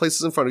Yetzer Hara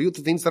places in front of you,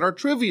 the things that are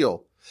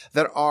trivial,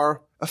 that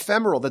are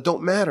ephemeral, that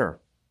don't matter.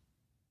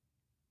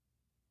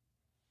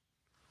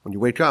 When you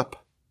wake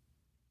up,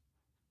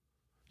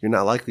 you're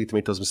not likely to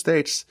make those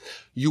mistakes.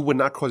 You would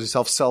not cause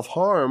yourself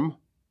self-harm.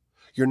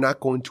 You're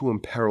not going to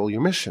imperil your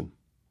mission.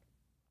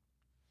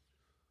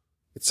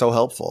 It's so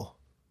helpful.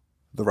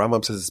 The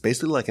Rambam says it's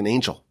basically like an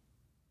angel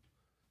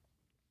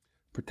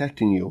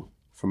protecting you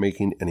from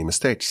making any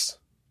mistakes.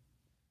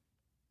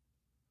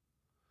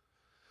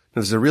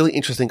 Now, there's a really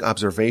interesting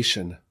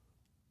observation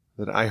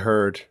that I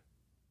heard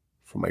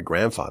from my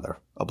grandfather,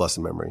 a blessed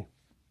memory,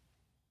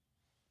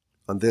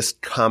 on this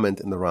comment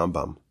in the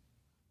Rambam.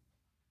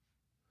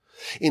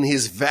 In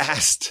his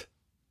vast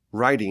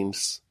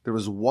writings, there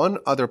was one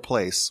other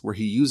place where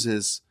he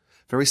uses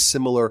very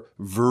similar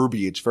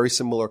verbiage, very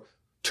similar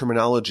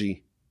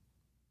terminology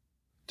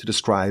to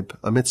describe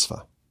a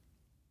mitzvah.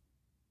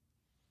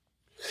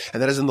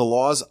 And that is in the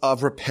laws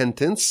of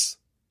repentance,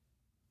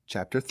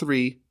 chapter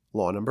 3,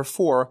 law number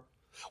 4,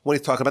 when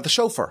he's talking about the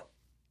shofar.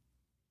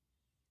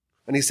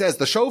 And he says,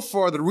 the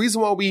shofar, the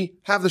reason why we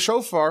have the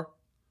shofar,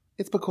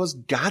 it's because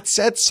God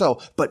said so.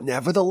 But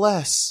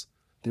nevertheless,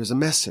 there's a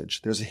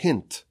message, there's a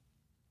hint.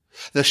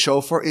 The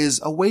shofar is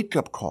a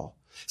wake-up call,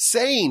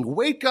 saying,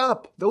 wake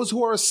up, those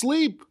who are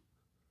asleep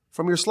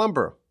from your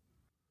slumber.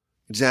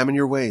 Examine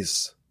your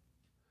ways.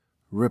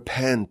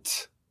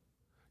 Repent.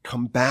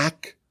 Come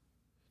back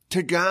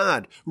to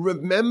God.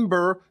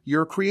 Remember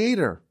your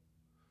Creator.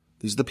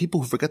 These are the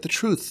people who forget the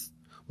truth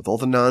with all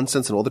the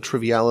nonsense and all the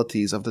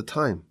trivialities of the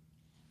time.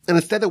 And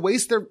instead they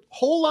waste their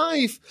whole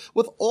life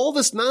with all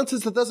this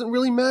nonsense that doesn't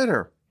really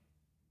matter.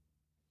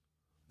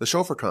 The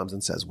shofar comes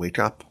and says, wake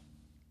up.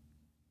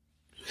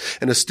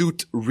 An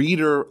astute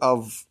reader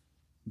of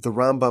the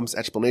Rambam's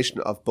explanation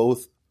of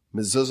both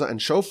mezuzah and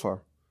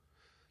shofar,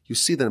 you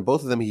see that in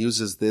both of them he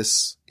uses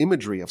this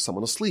imagery of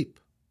someone asleep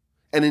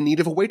and in need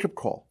of a wake-up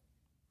call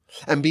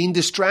and being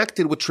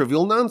distracted with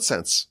trivial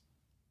nonsense.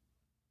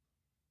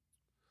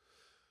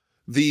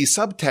 The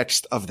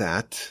subtext of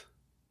that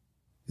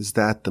is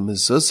that the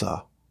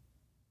mezuzah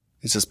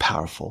is as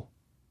powerful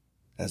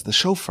as the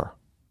shofar.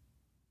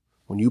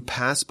 When you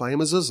pass by a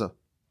mezuzah,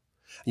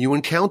 and you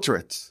encounter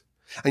it,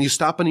 and you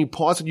stop and you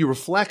pause and you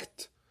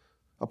reflect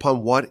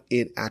upon what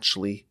it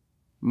actually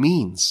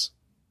means,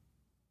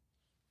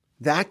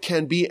 that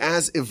can be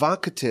as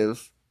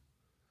evocative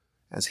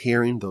as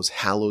hearing those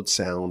hallowed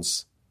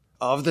sounds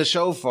of the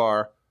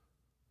shofar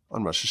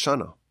on Rosh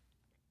Hashanah.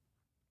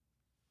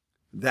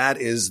 That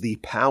is the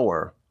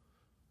power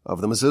of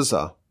the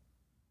mezuzah.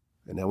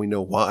 And now we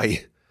know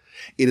why.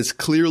 It is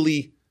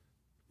clearly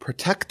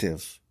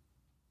protective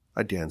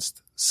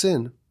against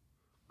sin.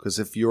 Because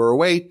if you're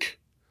awake,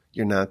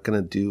 you're not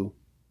going to do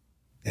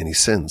any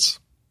sins.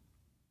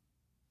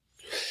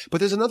 But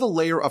there's another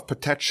layer of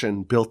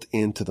protection built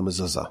into the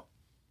mezuzah.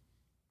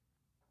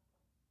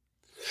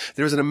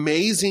 There's an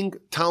amazing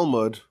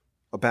Talmud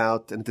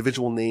about an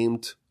individual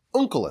named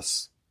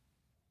Onkelos.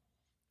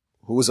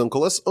 Who is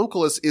Onkelos?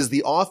 Onkelos is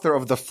the author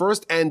of the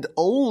first and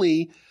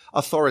only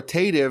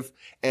authoritative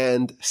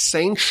and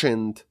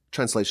sanctioned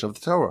translation of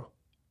the Torah.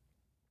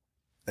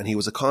 And he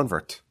was a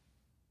convert.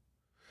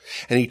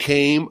 And he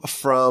came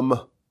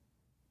from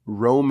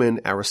Roman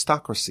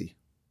aristocracy.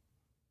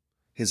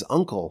 His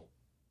uncle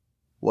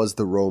was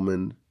the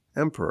Roman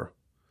emperor.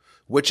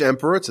 Which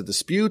emperor? It's a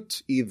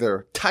dispute,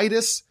 either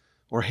Titus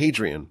or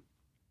Hadrian.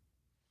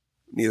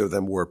 Neither of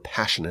them were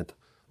passionate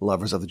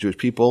lovers of the Jewish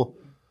people,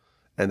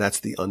 and that's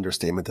the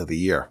understatement of the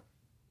year.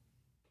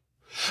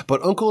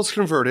 But Onkelos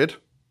converted,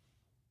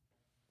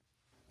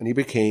 and he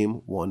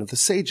became one of the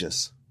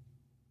sages.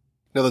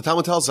 Now the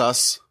Talmud tells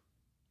us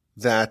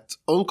that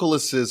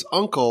Onkelos'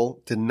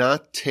 uncle did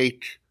not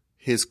take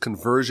his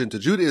conversion to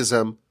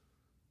Judaism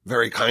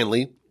very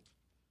kindly,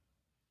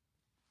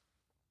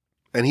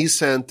 and he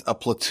sent a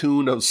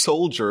platoon of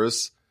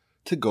soldiers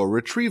to go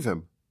retrieve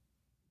him.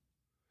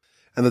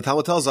 And the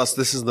Talmud tells us,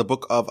 this is in the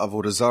book of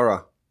Avodah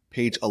Zarah,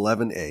 page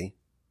 11a,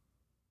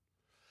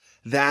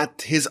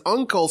 that his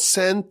uncle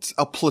sent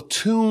a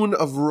platoon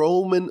of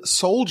Roman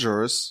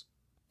soldiers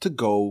to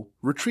go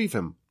retrieve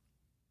him.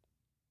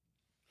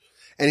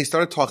 And he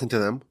started talking to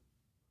them,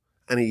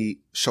 And he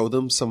showed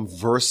them some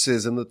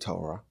verses in the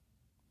Torah,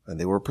 and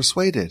they were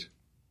persuaded.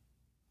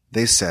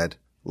 They said,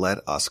 let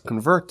us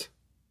convert.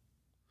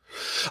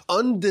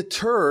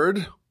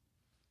 Undeterred,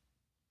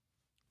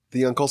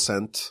 the uncle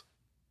sent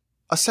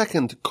a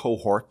second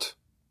cohort,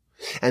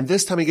 and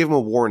this time he gave him a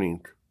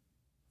warning.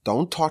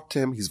 Don't talk to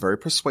him. He's very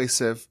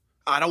persuasive.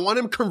 I don't want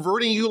him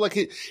converting you like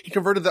he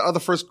converted the other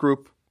first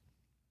group.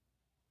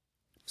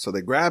 So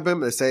they grab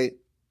him. They say,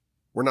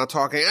 we're not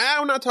talking.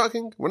 We're not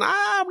talking.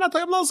 I'm not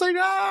talking. I'm not listening.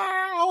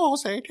 Oh,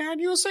 say, can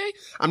you say?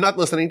 I'm not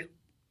listening.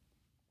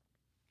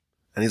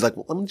 And he's like,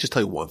 well, let me just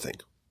tell you one thing.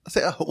 I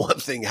say, one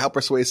thing. How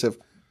persuasive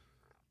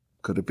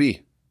could it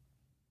be?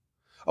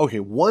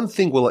 Okay, one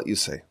thing we'll let you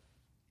say.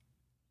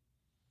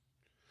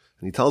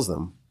 And he tells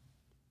them,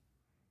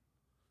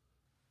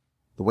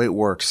 the way it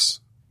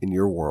works in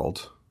your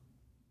world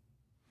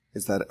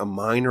is that a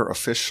minor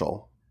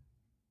official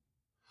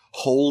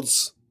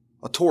holds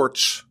a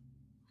torch,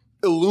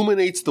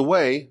 illuminates the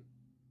way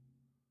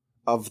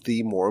of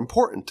the more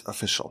important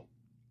official.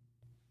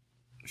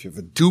 If you have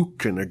a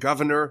duke and a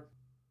governor,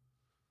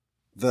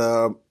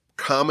 the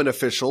common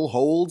official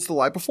holds the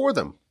light before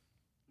them.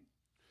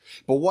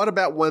 But what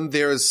about when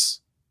there's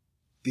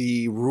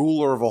the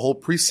ruler of a whole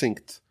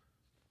precinct,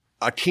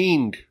 a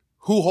king?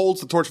 Who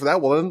holds the torch for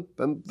that? Well,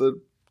 then the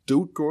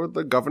duke or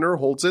the governor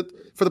holds it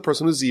for the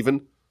person who's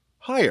even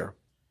higher.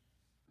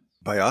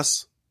 By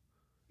us,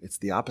 it's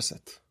the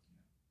opposite.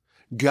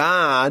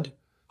 God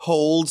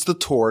holds the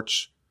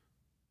torch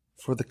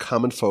for the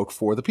common folk,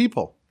 for the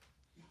people.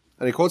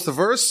 And he quotes the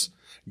verse,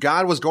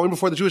 God was going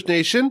before the Jewish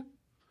nation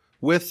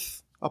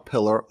with a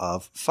pillar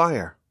of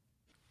fire.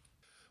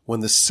 When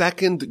the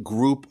second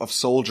group of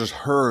soldiers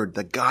heard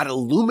that God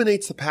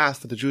illuminates the path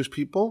for the Jewish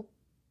people,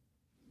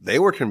 they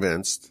were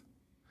convinced,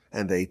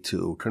 and they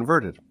too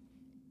converted.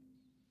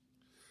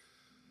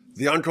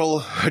 The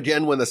uncle,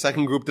 again, when the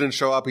second group didn't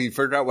show up, he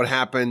figured out what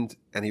happened,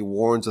 and he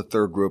warns the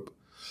third group.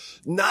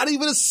 Not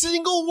even a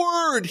single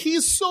word.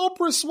 He's so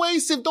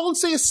persuasive. Don't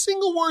say a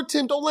single word to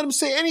him. Don't let him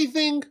say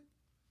anything.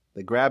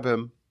 They grab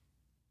him.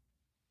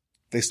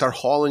 They start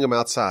hauling him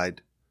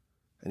outside,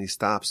 and he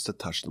stops to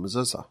touch the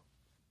mezuzah.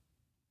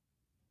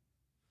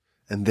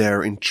 And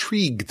they're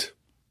intrigued.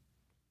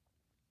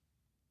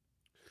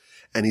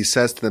 And he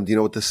says to them, do you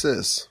know what this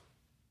is?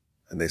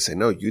 And they say,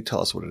 no, you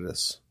tell us what it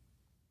is.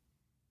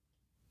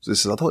 So he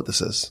says, I'll tell you what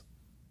this is.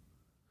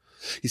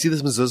 You see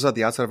this mezuzah at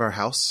the outside of our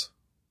house?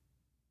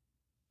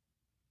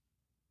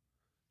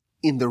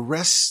 In the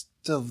rest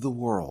of the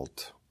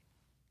world,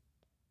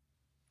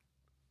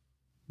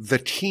 the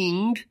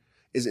king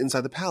is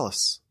inside the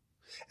palace.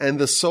 And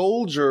the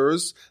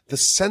soldiers, the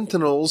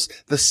sentinels,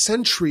 the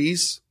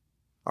sentries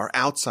are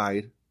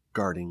outside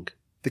guarding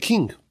the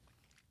king.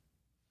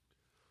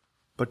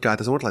 But God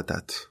doesn't work like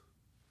that.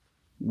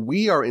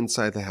 We are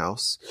inside the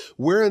house.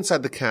 We're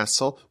inside the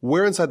castle.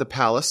 We're inside the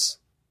palace.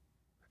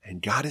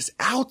 And God is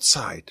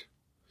outside,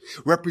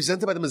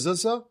 represented by the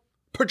mezuzah,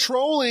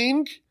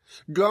 patrolling,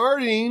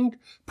 guarding,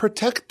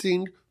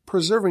 protecting,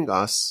 preserving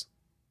us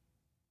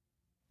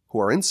who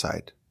are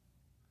inside.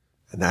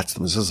 And that's the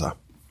mezuzah.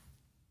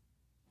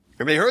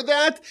 And they heard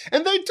that,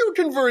 and they too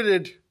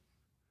converted.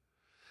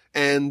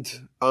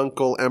 And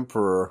Uncle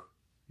Emperor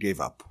gave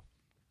up.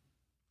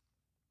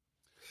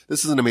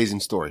 This is an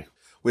amazing story.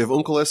 We have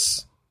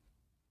Onkelos,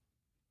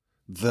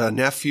 the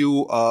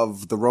nephew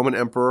of the Roman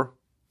emperor.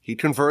 He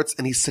converts,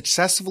 and he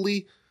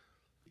successfully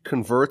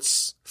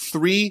converts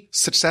 3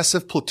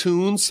 successive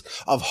platoons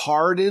of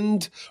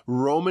hardened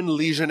Roman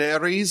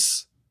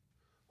legionaries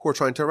who are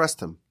trying to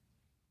arrest him.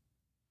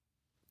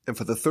 And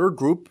for the third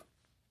group,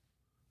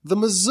 the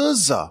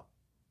mezuzah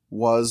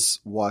was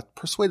what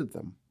persuaded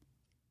them.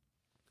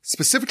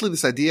 Specifically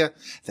this idea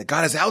that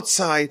God is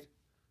outside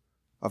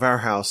of our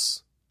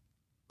house,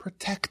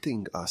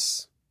 protecting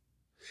us.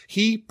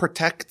 He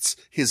protects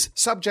his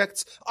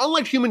subjects,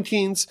 unlike human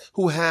beings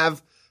who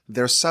have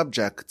their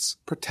subjects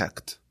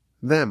protect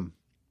them.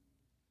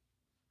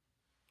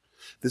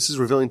 This is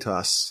revealing to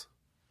us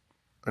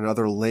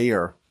another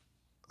layer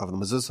of the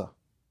mezuzah.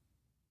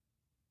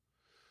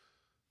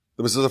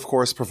 The mezuzah, of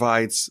course,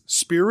 provides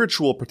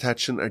spiritual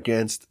protection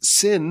against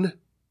sin,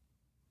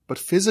 but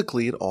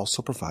physically it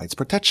also provides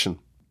protection.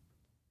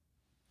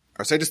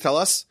 Our sages tell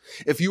us,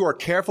 if you are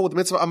careful with the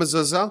mitzvah of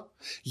mezuzah,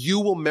 you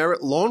will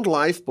merit long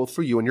life both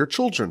for you and your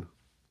children.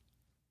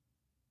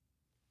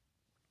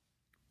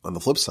 On the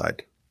flip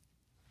side,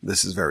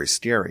 this is very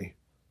scary.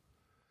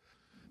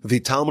 The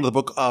Talmud of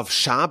the book of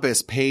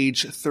Shabbos,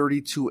 page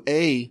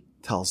 32a,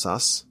 tells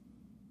us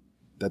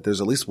that there's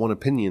at least one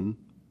opinion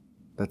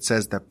that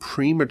says that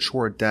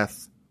premature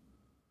death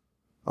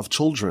of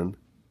children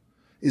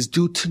is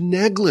due to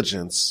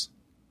negligence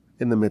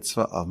in the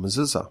mitzvah of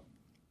mezuzah.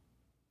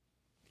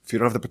 If you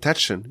don't have the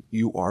protection,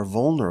 you are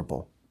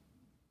vulnerable.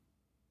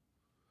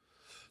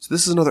 So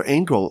this is another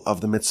angle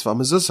of the mitzvah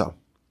mezuzah.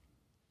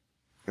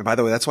 And by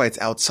the way, that's why it's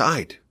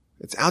outside.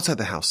 It's outside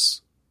the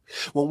house.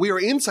 When we are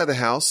inside the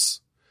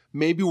house,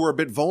 maybe we're a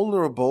bit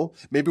vulnerable.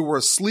 Maybe we're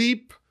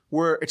asleep.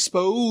 We're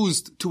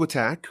exposed to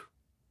attack.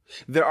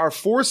 There are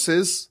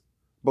forces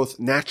both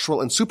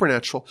natural and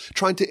supernatural,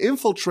 trying to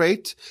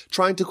infiltrate,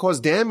 trying to cause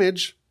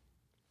damage.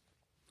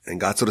 And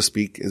God, so to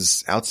speak,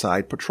 is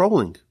outside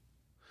patrolling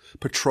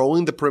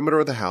the perimeter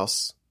of the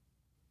house,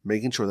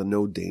 making sure that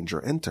no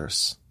danger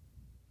enters.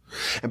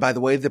 And by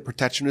the way, the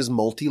protection is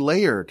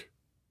multi-layered.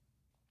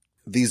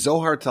 The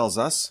Zohar tells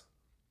us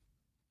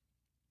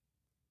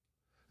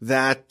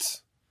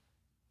that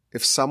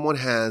if someone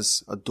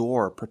has a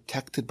door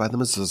protected by the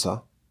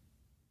Mezuzah,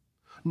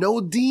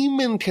 no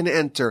demon can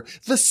enter.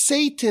 The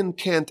Satan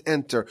can't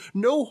enter.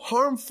 No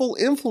harmful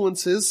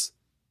influences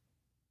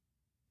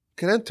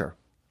can enter.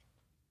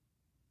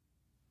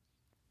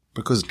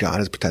 Because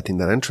God is protecting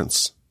that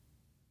entrance.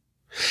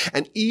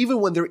 And even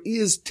when there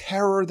is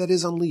terror that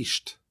is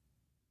unleashed,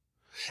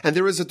 and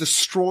there is a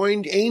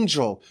destroying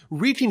angel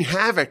wreaking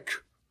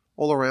havoc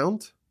all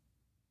around,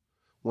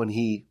 when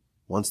he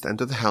wants to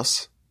enter the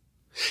house,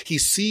 he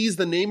sees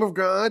the name of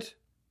God,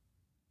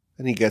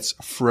 and he gets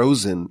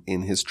frozen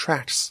in his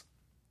tracks.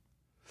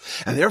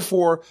 And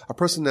therefore, a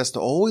person has to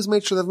always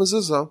make sure they have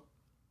mezuzah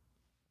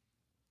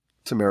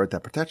to merit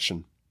that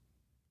protection.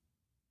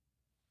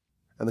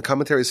 And the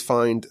commentaries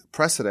find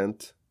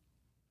precedent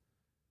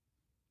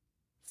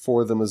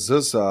for the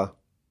mezuzah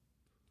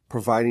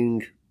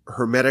providing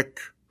hermetic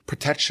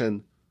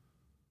protection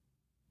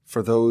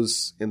for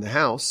those in the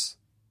house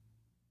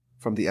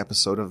from the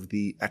episode of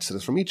the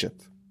Exodus from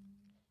Egypt.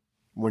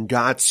 When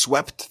God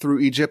swept through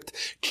Egypt,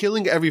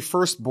 killing every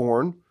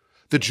firstborn,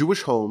 the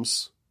Jewish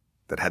homes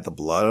that had the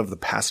blood of the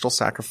paschal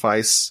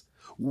sacrifice,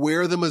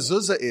 where the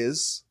mezuzah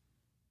is,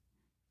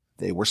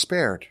 they were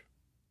spared.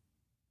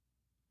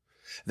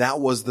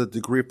 That was the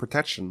degree of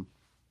protection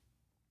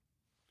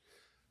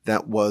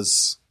that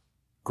was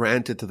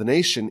granted to the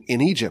nation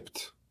in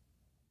Egypt.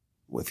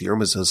 With your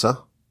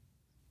mezuzah,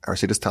 our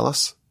sages tell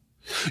us,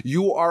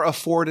 you are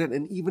afforded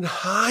an even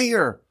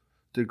higher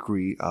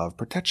degree of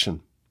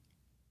protection.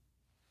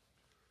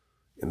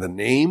 In the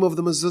name of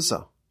the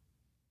mezuzah,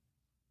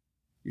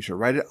 you should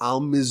write it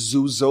al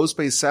mezuzos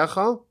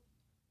beisecha.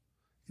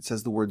 It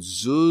says the word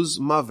zuz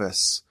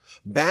maves,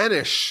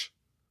 banish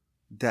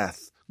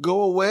death,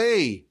 go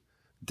away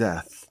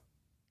death.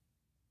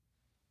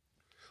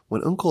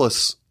 When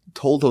Onkelos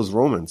told those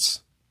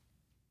Romans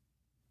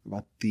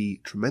about the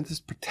tremendous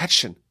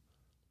protection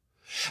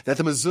that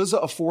the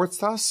mezuzah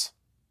affords us,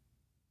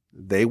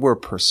 they were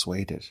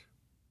persuaded.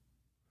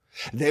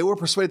 They were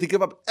persuaded to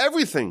give up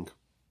everything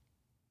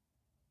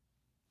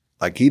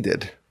like he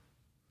did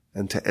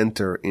and to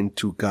enter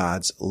into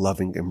God's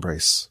loving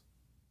embrace.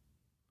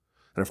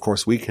 And of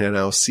course, we can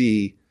now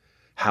see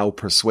how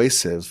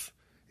persuasive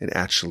it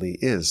actually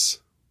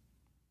is.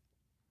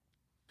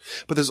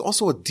 But there's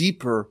also a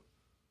deeper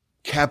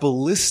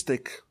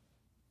Kabbalistic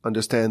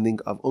understanding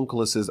of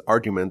Onkelos'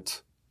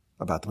 argument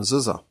about the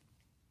mezuzah.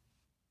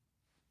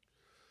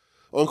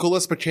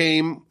 Onkelos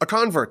became a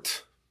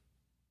convert,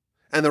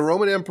 and the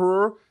Roman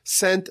emperor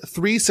sent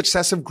 3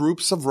 successive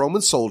groups of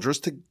Roman soldiers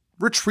to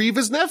retrieve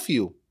his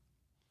nephew.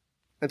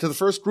 And to the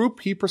first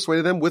group, he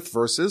persuaded them with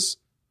verses,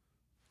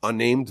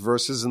 unnamed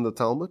verses in the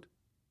Talmud.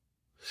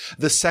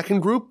 The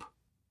second group,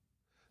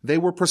 they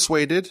were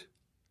persuaded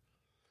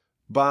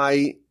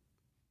by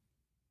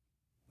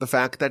the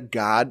fact that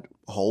God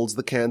holds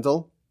the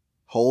candle,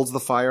 holds the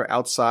fire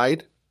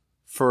outside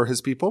for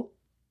his people.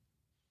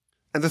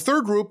 And the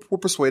third group were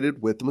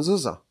persuaded with the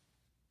mezuzah.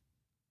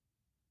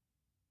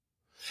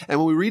 And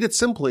when we read it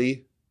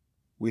simply,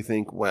 we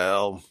think,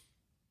 well,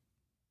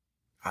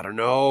 I don't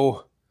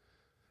know.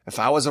 If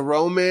I was a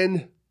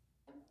Roman,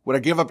 would I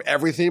give up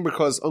everything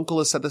because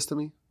Onkelos said this to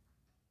me?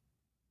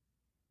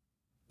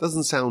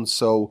 Doesn't sound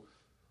so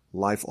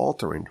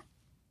life-altering.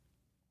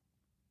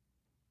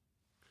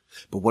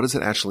 But what does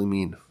it actually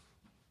mean?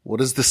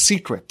 What is the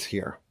secret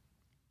here?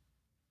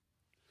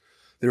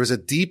 There is a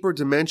deeper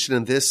dimension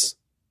in this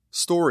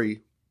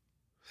story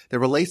that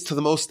relates to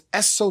the most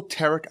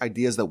esoteric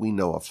ideas that we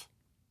know of.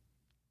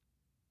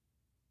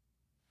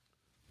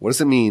 What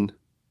does it mean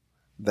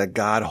that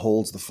God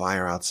holds the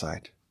fire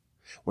outside?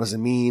 What does it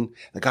mean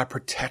that God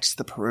protects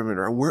the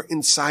perimeter and we're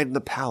inside in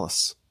the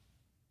palace?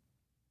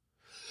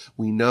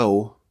 We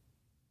know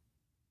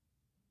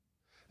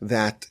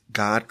that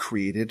God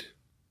created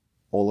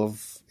all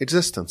of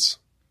existence.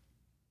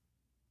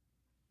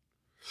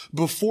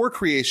 Before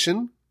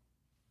creation,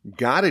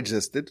 God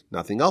existed,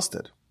 nothing else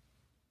did.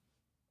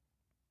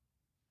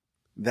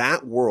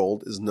 That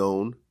world is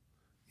known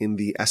in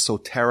the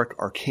esoteric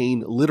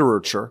arcane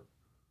literature,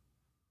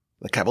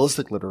 the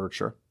Kabbalistic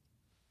literature,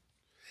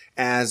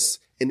 as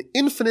an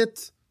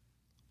infinite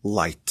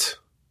light.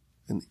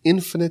 An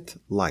infinite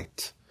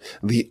light.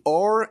 The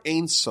Or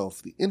Ein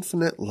Sof, the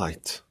infinite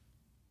light.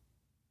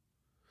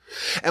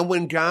 And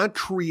when God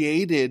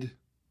created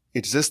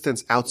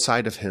existence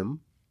outside of him,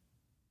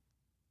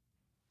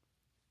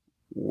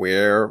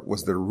 where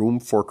was there room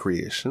for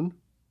creation?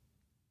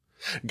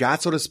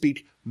 God, so to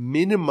speak,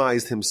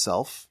 minimized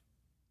himself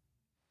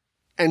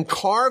and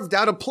carved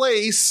out a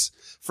place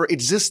for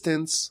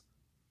existence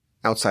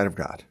outside of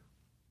God.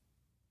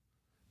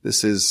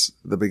 This is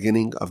the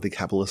beginning of the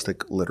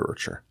Kabbalistic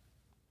literature.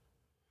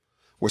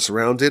 We're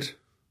surrounded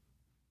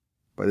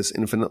by this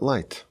infinite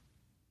light.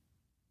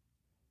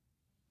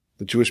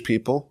 The Jewish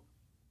people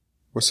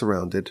were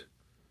surrounded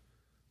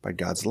by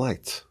God's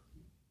light.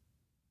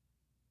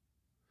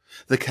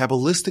 The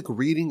Kabbalistic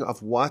reading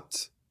of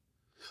what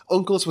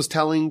Onkelos was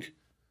telling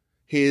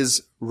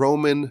his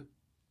Roman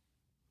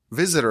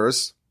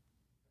visitors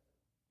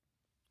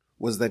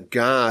was that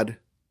God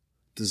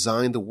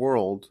designed the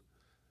world,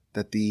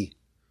 that the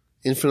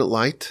infinite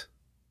light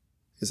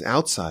is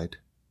outside,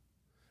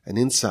 and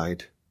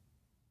inside,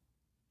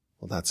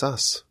 well, that's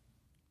us.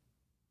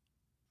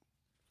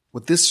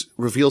 What this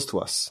reveals to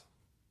us,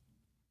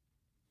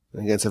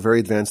 and again, it's a very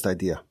advanced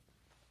idea.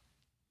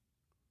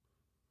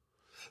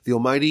 The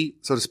Almighty,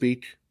 so to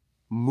speak,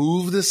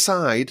 moved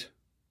aside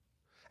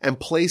and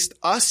placed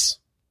us,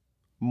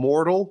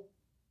 mortal,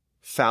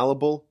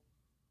 fallible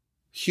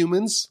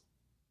humans,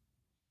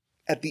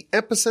 at the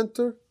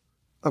epicenter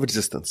of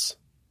existence.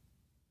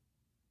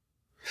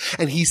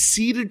 And he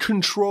ceded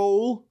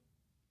control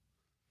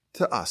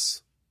to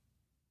us.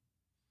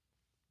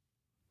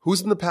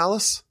 Who's in the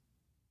palace?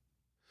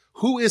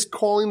 Who is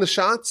calling the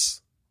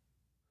shots?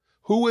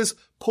 Who is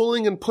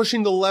pulling and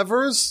pushing the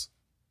levers?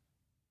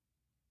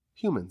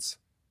 Humans.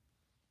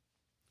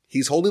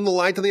 He's holding the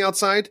light on the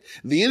outside.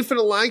 The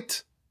infinite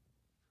light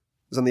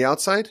is on the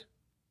outside.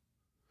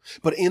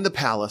 But in the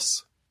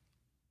palace,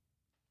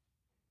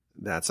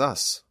 that's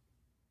us.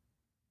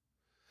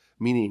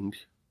 Meaning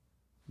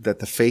that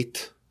the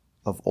fate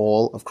of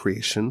all of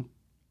creation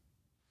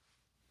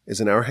is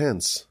in our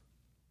hands.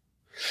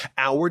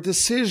 Our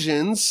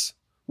decisions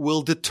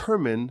will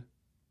determine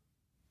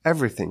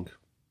everything.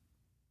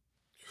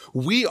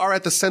 We are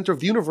at the center of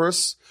the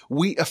universe.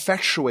 We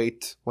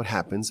effectuate what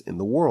happens in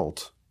the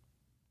world.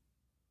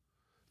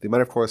 The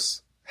Almighty, of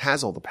course,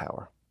 has all the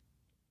power.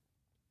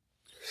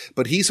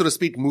 But he, so to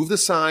speak, moved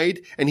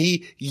aside and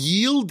he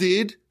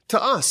yielded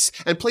to us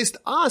and placed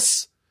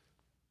us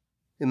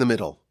in the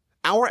middle.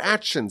 Our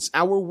actions,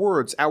 our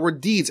words, our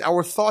deeds,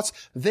 our thoughts,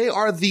 they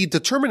are the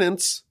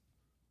determinants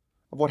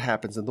of what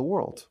happens in the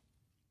world.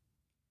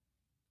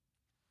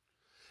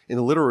 In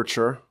the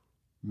literature,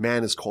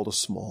 man is called a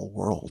small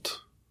world.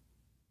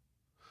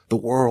 The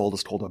world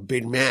is called a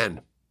big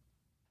man.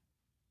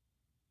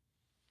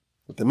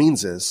 What that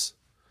means is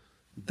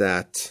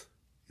that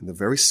in the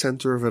very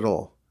center of it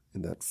all,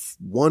 in that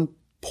one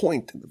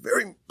point, in the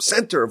very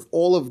center of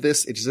all of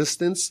this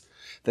existence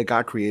that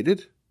God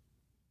created,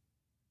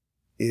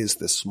 is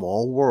this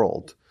small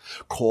world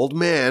called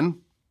man.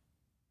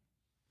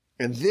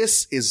 And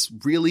this is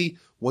really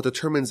what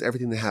determines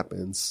everything that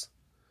happens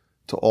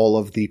to all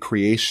of the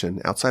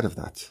creation outside of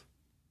that.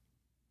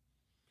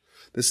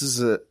 This is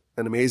an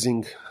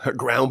amazing,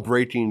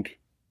 groundbreaking,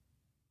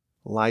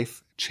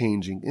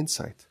 life-changing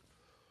insight.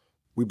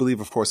 We believe,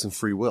 of course, in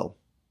free will.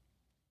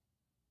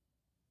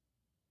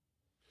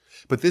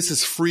 But this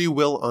is free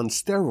will on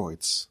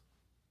steroids.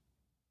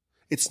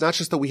 It's not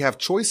just that we have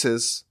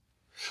choices.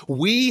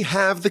 We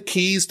have the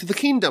keys to the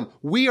kingdom.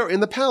 We are in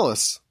the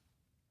palace.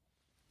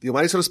 The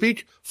Almighty, so to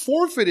speak,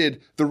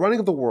 forfeited the running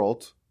of the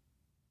world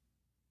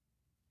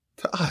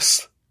to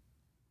us.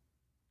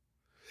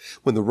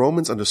 When the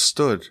Romans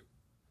understood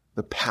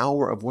the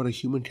power of what a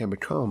human can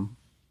become,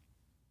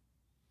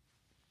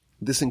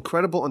 this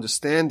incredible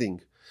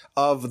understanding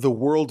of the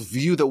world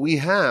view that we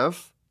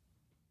have,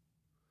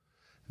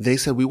 they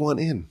said, we want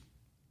in.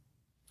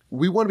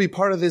 We want to be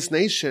part of this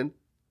nation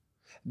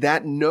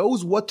that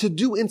knows what to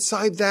do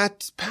inside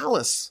that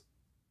palace.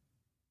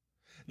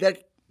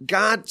 That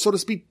God, so to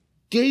speak,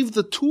 gave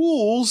the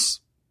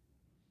tools,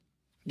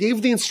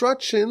 gave the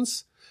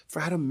instructions for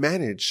how to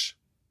manage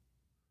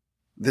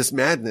this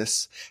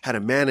madness, how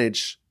to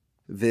manage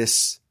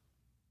this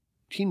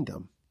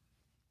kingdom.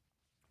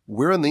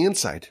 We're on the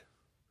inside.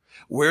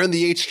 We're in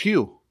the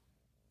HQ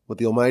with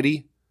the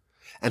Almighty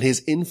and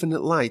His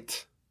infinite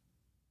light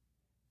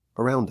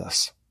around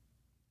us.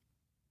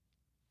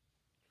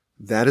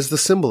 That is the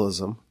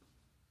symbolism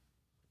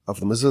of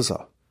the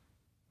Mezuzah.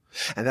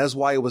 And that is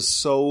why it was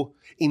so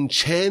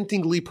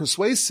enchantingly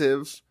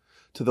persuasive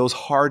to those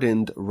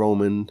hardened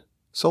Roman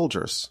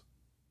soldiers.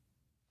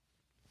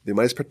 The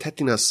Almighty is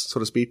protecting us, so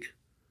to speak,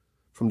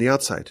 from the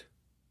outside.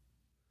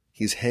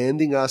 He's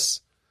handing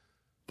us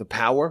the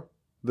power,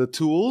 the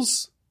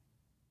tools,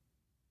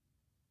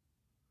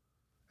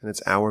 and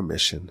it's our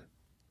mission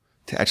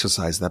to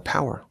exercise that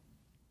power.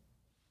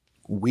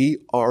 We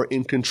are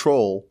in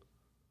control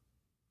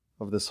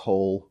of this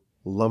whole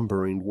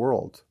lumbering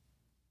world.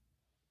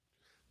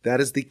 That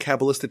is the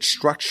Kabbalistic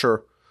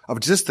structure of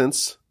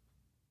existence.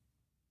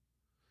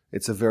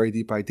 It's a very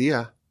deep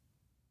idea.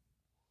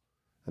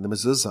 And the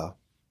Mezuzah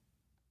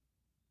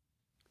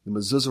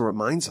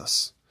reminds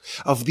us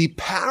of the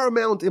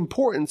paramount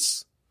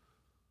importance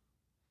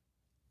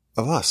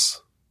of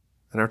us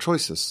and our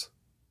choices.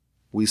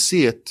 We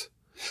see it.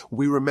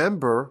 We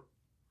remember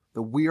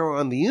that we are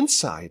on the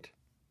inside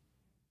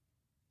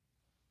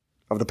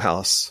of the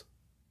palace.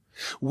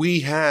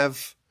 We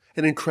have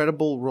an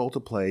incredible role to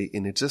play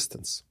in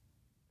existence.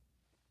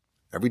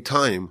 Every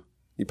time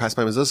you pass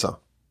by Mezuzah,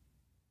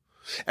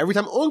 Every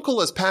time uncle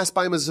has passed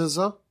by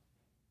Mezuzah,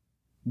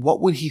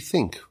 what would he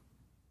think?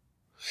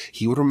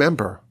 He would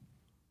remember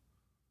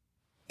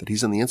that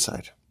he's on the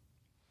inside.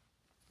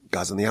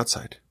 God's on the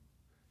outside.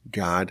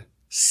 God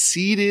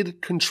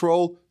ceded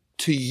control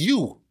to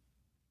you.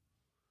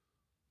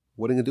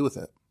 What are you going to do with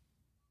it?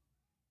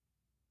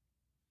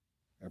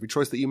 Every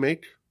choice that you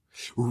make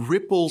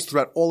ripples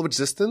throughout all of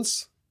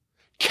existence,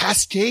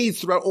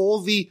 cascades throughout all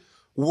the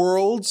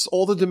worlds,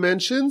 all the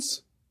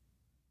dimensions.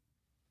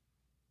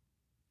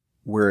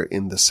 We're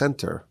in the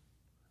center.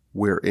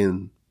 We're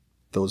in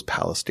those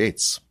palace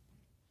gates.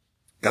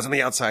 God's on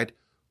the outside.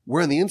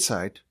 We're on the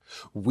inside.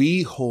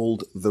 We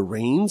hold the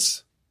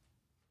reins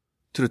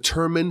to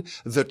determine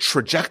the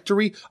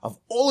trajectory of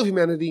all of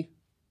humanity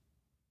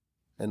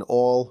and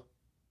all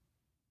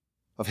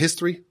of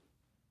history,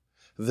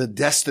 the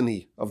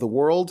destiny of the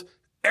world.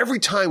 Every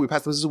time we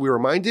pass this, we're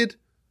reminded,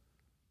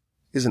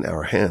 is in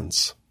our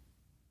hands.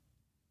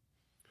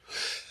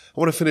 I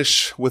want to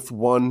finish with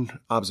one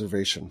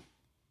observation.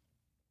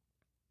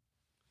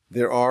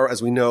 There are,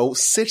 as we know,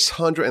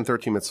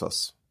 613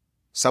 mitzvahs.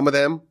 Some of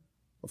them,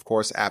 of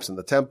course, absent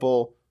the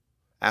temple,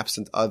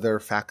 absent other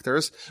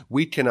factors,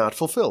 we cannot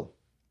fulfill.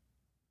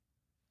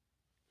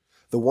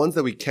 The ones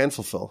that we can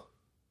fulfill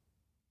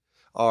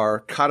are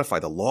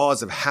codified. The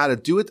laws of how to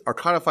do it are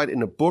codified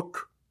in a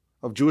book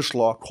of Jewish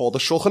law called the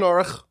Shulchan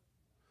Aruch,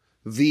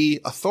 the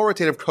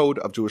authoritative code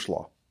of Jewish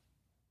law.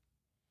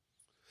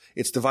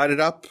 It's divided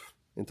up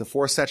into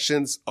 4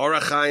 sections: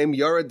 Orach Chaim,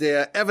 Yoreh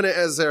De'ah, Even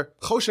HaEzer,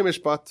 Choshen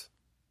Mishpat,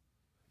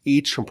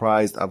 each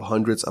comprised of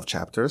hundreds of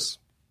chapters.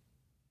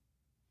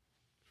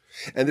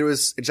 And there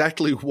is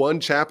exactly one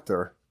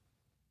chapter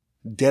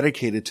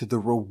dedicated to the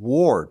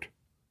reward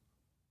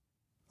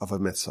of a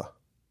mitzvah.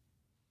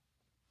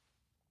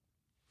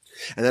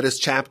 And that is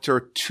chapter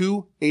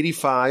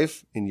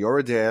 285 in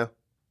Yoreh De'ah,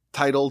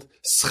 titled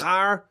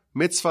Schar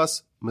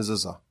Mitzvahs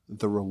Mezuzah,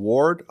 the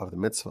reward of the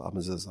mitzvah of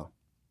Mezuzah.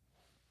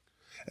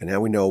 And now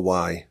we know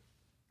why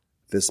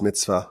this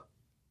mitzvah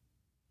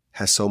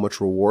has so much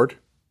reward.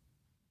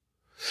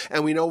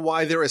 And we know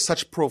why there is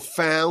such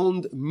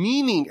profound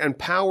meaning and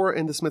power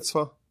in this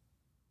mitzvah.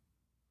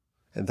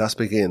 And thus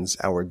begins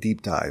our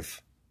deep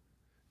dive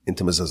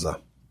into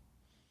Mezuzah.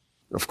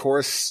 Of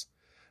course,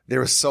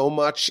 there is so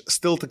much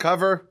still to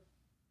cover.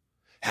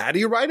 How do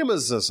you write a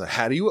mezuzah?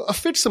 How do you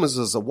affix a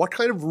mezuzah? What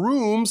kind of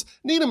rooms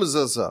need a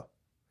mezuzah?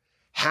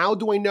 How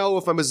do I know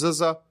if a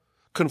mezuzah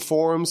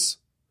conforms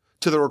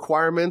to the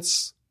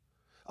requirements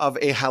of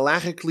a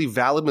halachically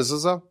valid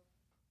mezuzah?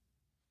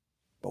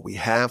 But we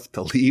have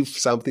to leave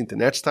something to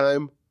next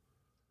time.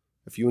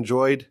 If you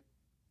enjoyed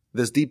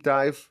this deep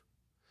dive,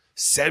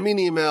 send me an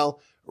email,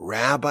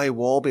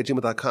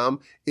 rabbiwolbe@gmail.com.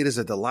 It is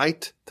a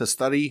delight to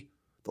study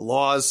the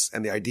laws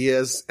and the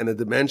ideas and the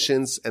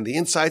dimensions and the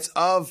insights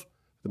of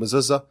the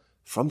Mezuzah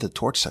from the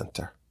Torch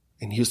Center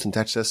in Houston,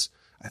 Texas.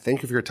 I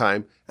thank you for your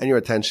time and your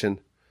attention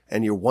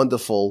and your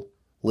wonderful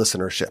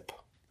listenership.